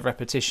meditation of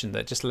repetition,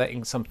 that just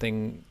letting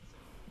something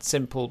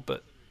simple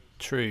but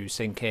true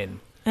sink in.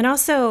 And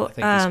also,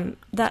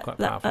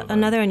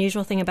 another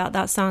unusual thing about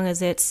that song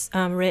is it's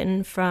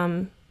written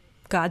from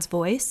God's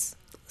voice,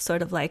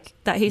 sort of like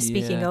that he's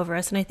speaking over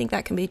us, and I think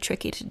that can be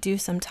tricky to do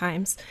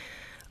sometimes.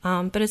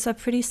 But it's a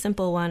pretty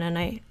simple one, and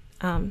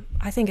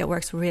I think it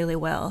works really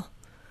well.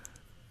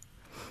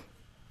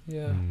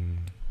 Yeah.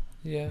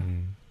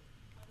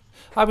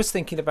 I was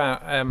thinking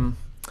about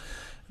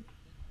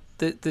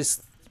the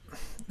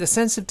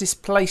sense of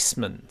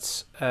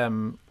displacement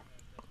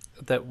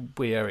that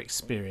we are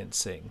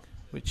experiencing,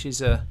 which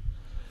is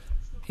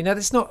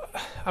it's not.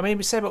 I mean,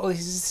 we say about all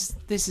this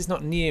is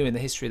not new in the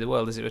history of the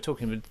world, as we were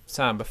talking with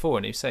Sam before,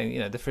 and he was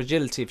saying, the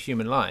fragility of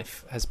human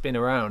life has been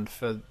around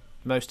for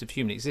most of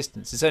human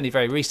existence. It's only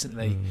very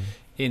recently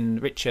in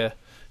richer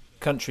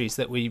countries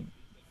that we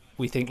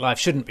think life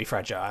shouldn't be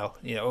fragile,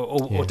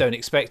 or don't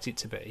expect it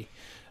to be.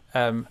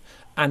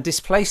 And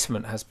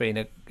displacement has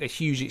been a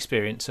huge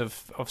experience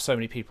of so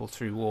many people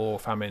through war,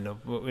 famine, or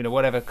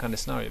whatever kind of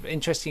scenario. But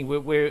interesting,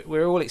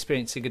 we're all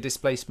experiencing a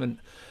displacement.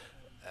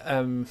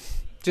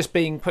 Just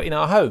being put in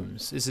our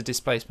homes is a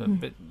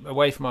displacement, but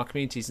away from our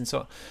communities and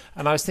so on.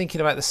 And I was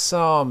thinking about the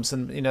Psalms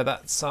and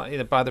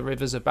that by the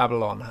rivers of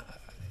Babylon,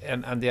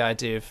 and the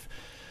idea of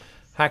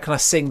how can I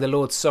sing the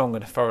Lord's song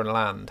in a foreign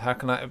land? How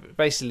can I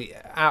basically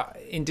out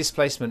in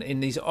displacement in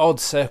these odd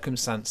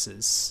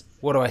circumstances?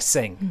 What do I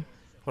sing?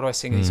 What do I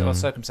sing in these odd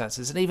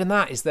circumstances? And even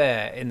that is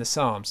there in the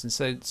Psalms. And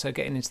so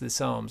getting into the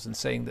Psalms and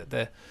seeing that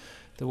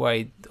the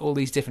way all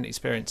these different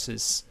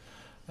experiences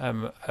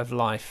of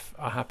life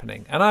are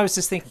happening. And I was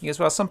just thinking as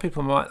well, some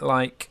people might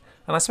like,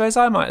 and I suppose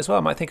I might as well,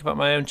 I might think about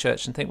my own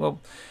church and think, well,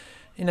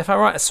 if I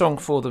write a song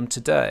for them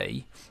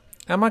today,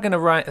 am I going to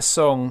write a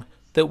song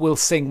that we'll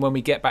sing when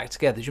we get back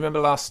together? Do you remember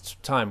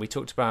last time we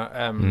talked about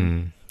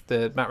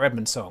the Matt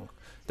Redman song?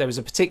 There was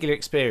a particular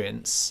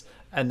experience,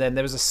 and then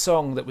there was a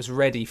song that was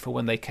ready for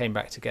when they came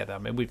back together. I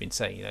mean, we've been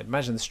saying,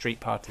 imagine the street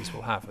parties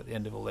we'll have at the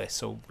end of all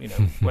this, or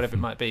whatever it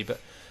might be, but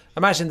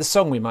imagine the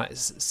song we might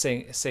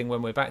sing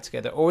when we're back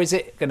together. Or is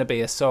it going to be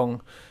a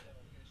song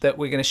that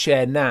we're going to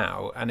share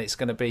now, and it's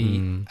going to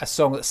be a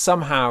song that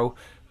somehow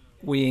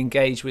we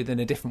engage with in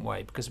a different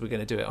way because we're going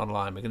to do it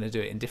online, we're going to do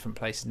it in different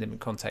places, in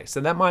different contexts,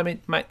 and that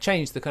might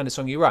change the kind of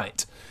song you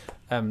write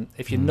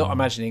if you're not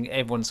imagining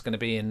everyone's going to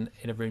be in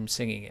a room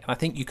singing it. And I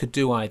think you could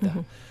do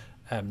either.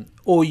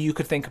 Or you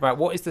could think about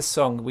what is the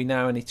song we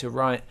now need to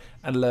write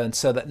and learn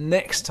so that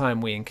next time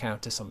we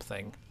encounter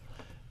something,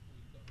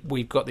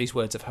 we've got these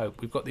words of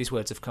hope, we've got these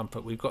words of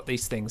comfort, we've got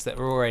these things that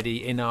are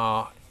already in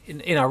our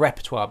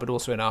repertoire, but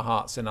also in our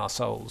hearts, in our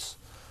souls,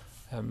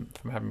 from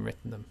having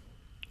written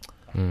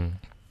them.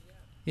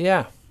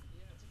 Yeah,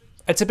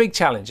 it's a big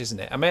challenge, isn't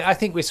it? I mean, I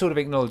think we're sort of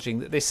acknowledging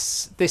that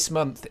this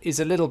month is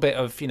a little bit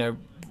of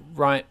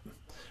write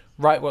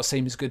what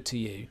seems good to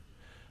you,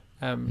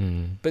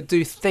 but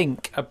do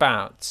think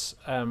about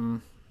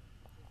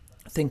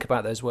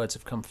those words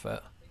of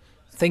comfort.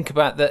 Think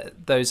about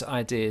those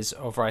ideas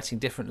of writing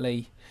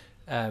differently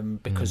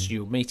because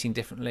you're meeting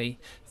differently.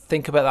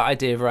 Think about that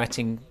idea of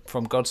writing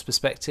from God's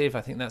perspective.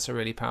 I think that's a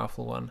really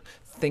powerful one.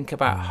 Think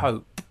about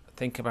hope.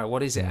 Think about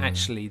what is it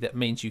actually that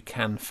means you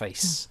can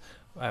face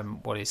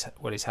what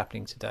is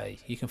happening today.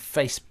 You can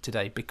face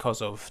today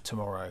because of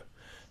tomorrow,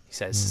 he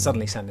says,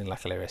 suddenly sounding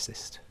like a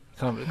lyricist.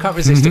 Can't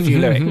resist a few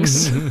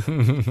lyrics.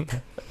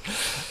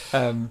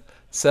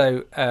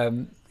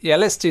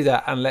 Let's do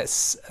that, and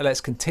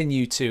let's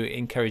continue to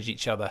encourage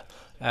each other.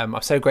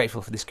 I'm so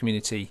grateful for this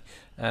community,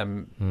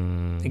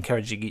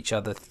 encouraging each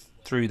other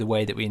through the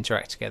way that we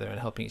interact together and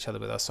helping each other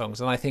with our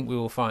songs. And I think we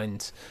will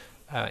find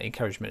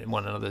encouragement in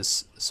one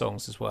another's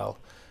songs as well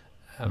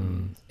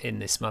in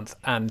this month.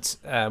 And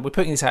we're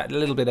putting this out a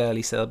little bit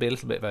early, so there'll be a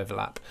little bit of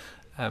overlap.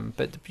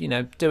 But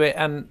do it.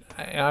 And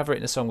I've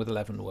written a song with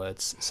 11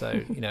 words,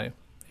 so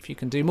if you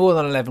can do more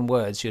than 11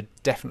 words, you're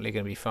definitely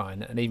going to be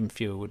fine, and even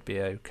fewer would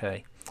be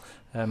okay.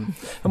 And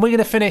we're going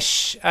to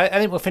finish. I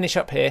think we'll finish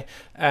up here.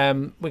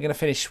 We're going to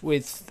finish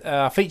with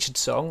our featured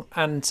song,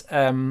 and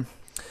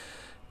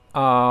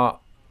our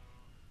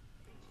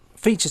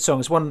featured song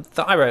is one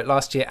that I wrote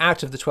last year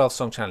out of the 12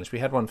 song challenge. We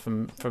had one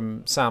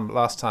from Sam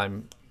last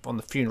time on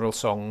the funeral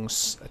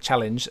songs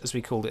challenge, as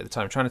we called it at the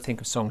time. Trying to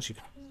think of songs you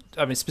could.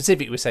 I mean,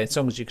 specifically, we're saying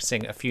songs you could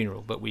sing at a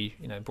funeral, but we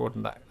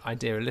broadened that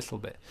idea a little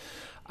bit.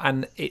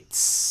 And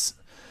it's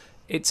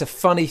a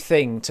funny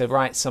thing to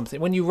write something.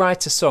 When you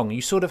write a song,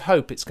 you sort of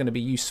hope it's going to be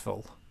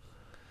useful,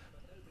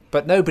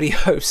 but nobody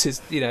hopes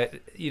you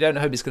don't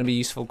hope it's going to be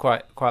useful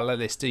quite like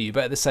this, do you?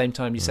 But at the same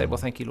time, you say, well,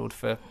 thank you, Lord,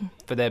 for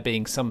there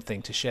being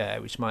something to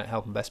share which might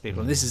help and bless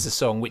people. And this is a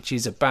song which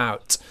is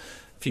about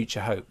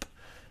future hope.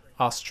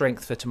 Our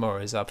strength for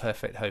tomorrow is our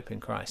perfect hope in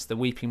Christ. The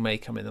weeping may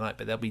come in the night,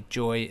 but there'll be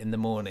joy in the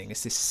morning.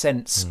 It's this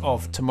sense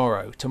of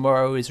tomorrow.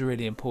 Tomorrow is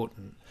really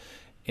important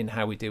in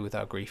how we deal with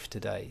our grief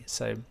today.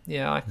 So,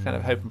 yeah, I kind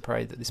of hope and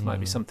pray that this might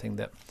be something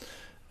that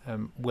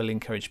will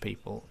encourage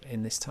people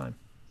in this time.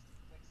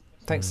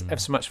 Thanks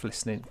ever so much for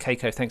listening.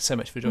 Keiko, thanks so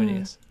much for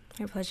joining us.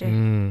 My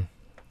pleasure.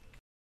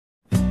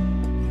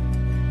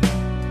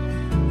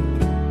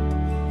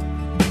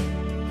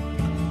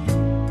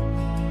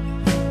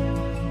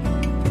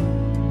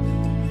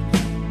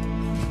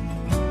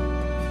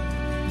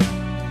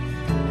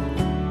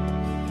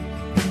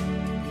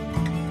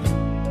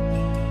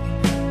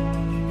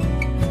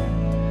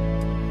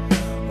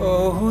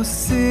 Oh,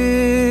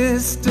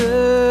 sisters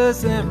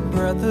and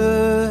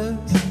brothers,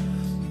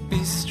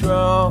 be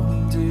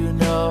strong, do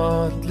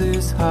not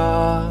lose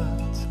heart.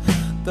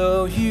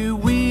 Though you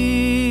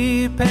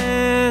weep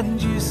and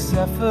you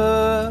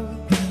suffer,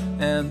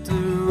 and the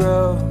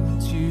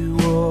road you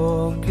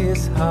walk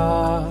is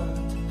hard,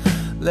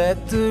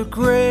 let the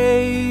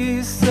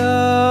grace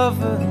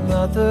of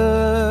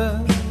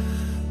another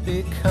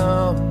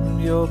become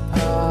your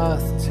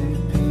path to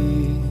peace.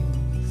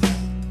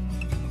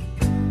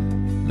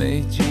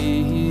 May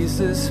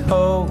Jesus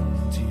hold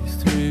you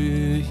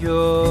through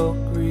your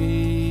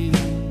grief.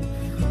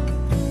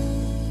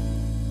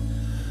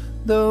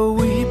 Though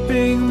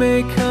weeping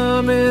may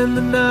come in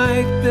the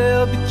night,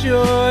 there'll be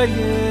joy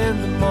in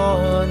the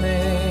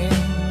morning.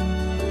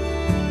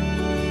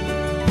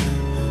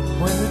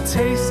 When the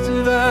taste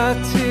of our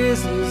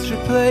tears is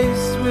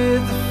replaced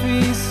with the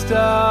feast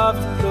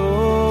of the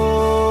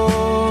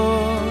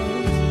Lord,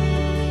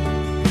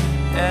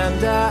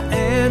 and our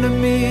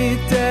enemy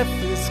death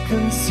is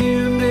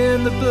consumed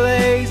in the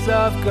blaze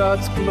of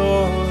God's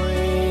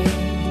glory,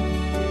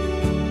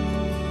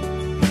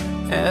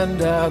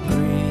 and our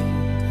grief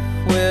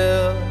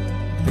will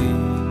be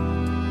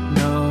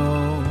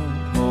no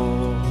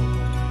more.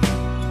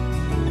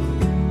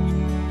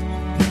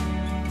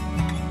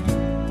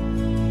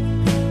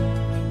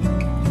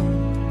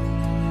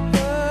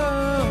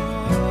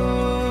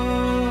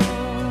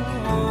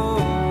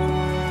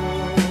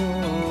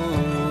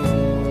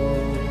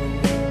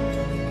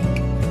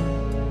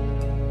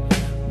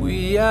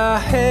 We are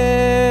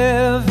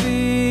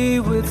heavy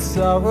with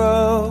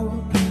sorrow,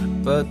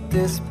 but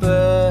this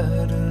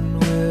burden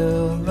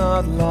will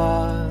not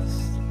last.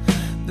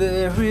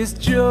 There is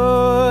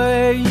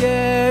joy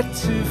yet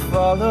to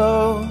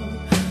follow,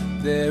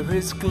 there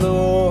is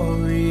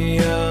glory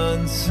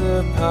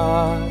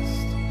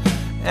unsurpassed,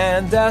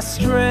 and our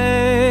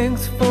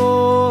strength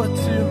for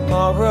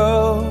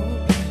tomorrow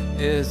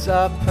is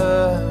our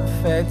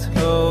perfect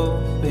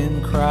hope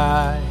in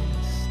Christ.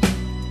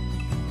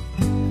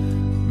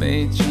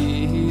 May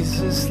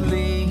Jesus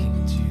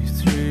lead you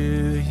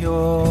through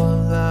your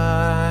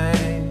life.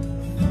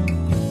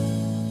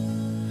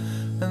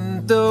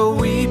 And though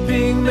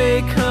weeping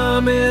may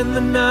come in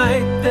the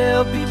night,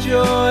 there'll be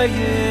joy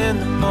in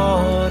the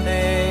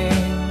morning.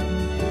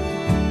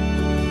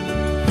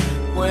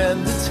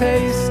 When the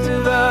taste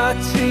of our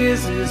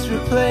tears is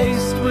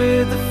replaced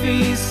with the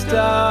feast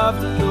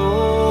of the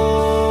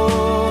Lord,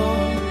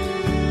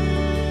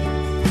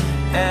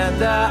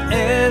 and our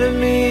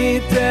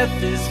enemy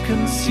death is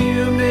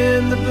consumed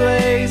in the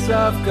blaze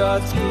of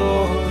God's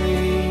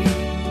glory,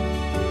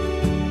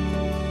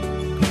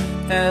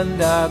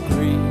 and our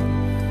grief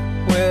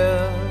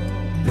will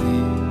be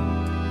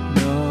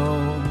no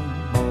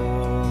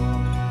more.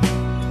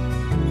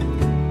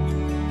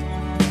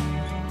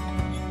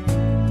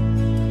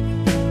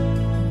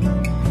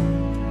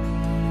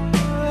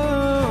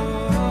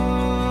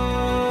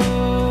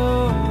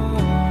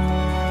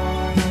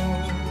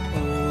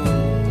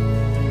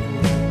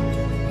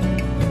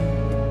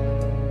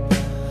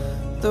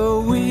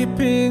 Though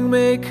weeping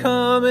may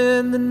come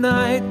in the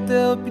night,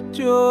 there'll be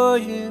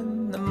joy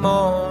in the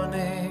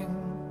morning.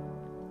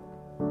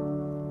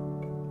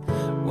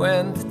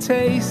 When the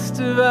taste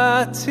of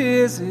our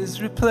tears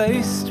is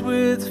replaced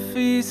with the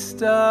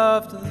feast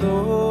of the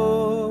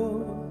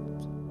Lord,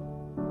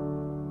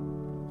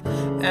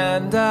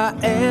 and our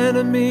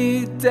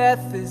enemy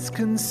death is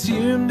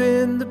consumed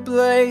in the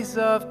blaze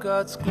of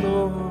God's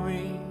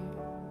glory,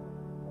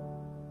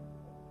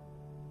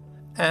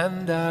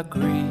 and our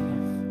grief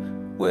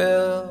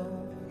will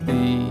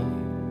be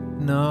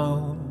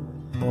no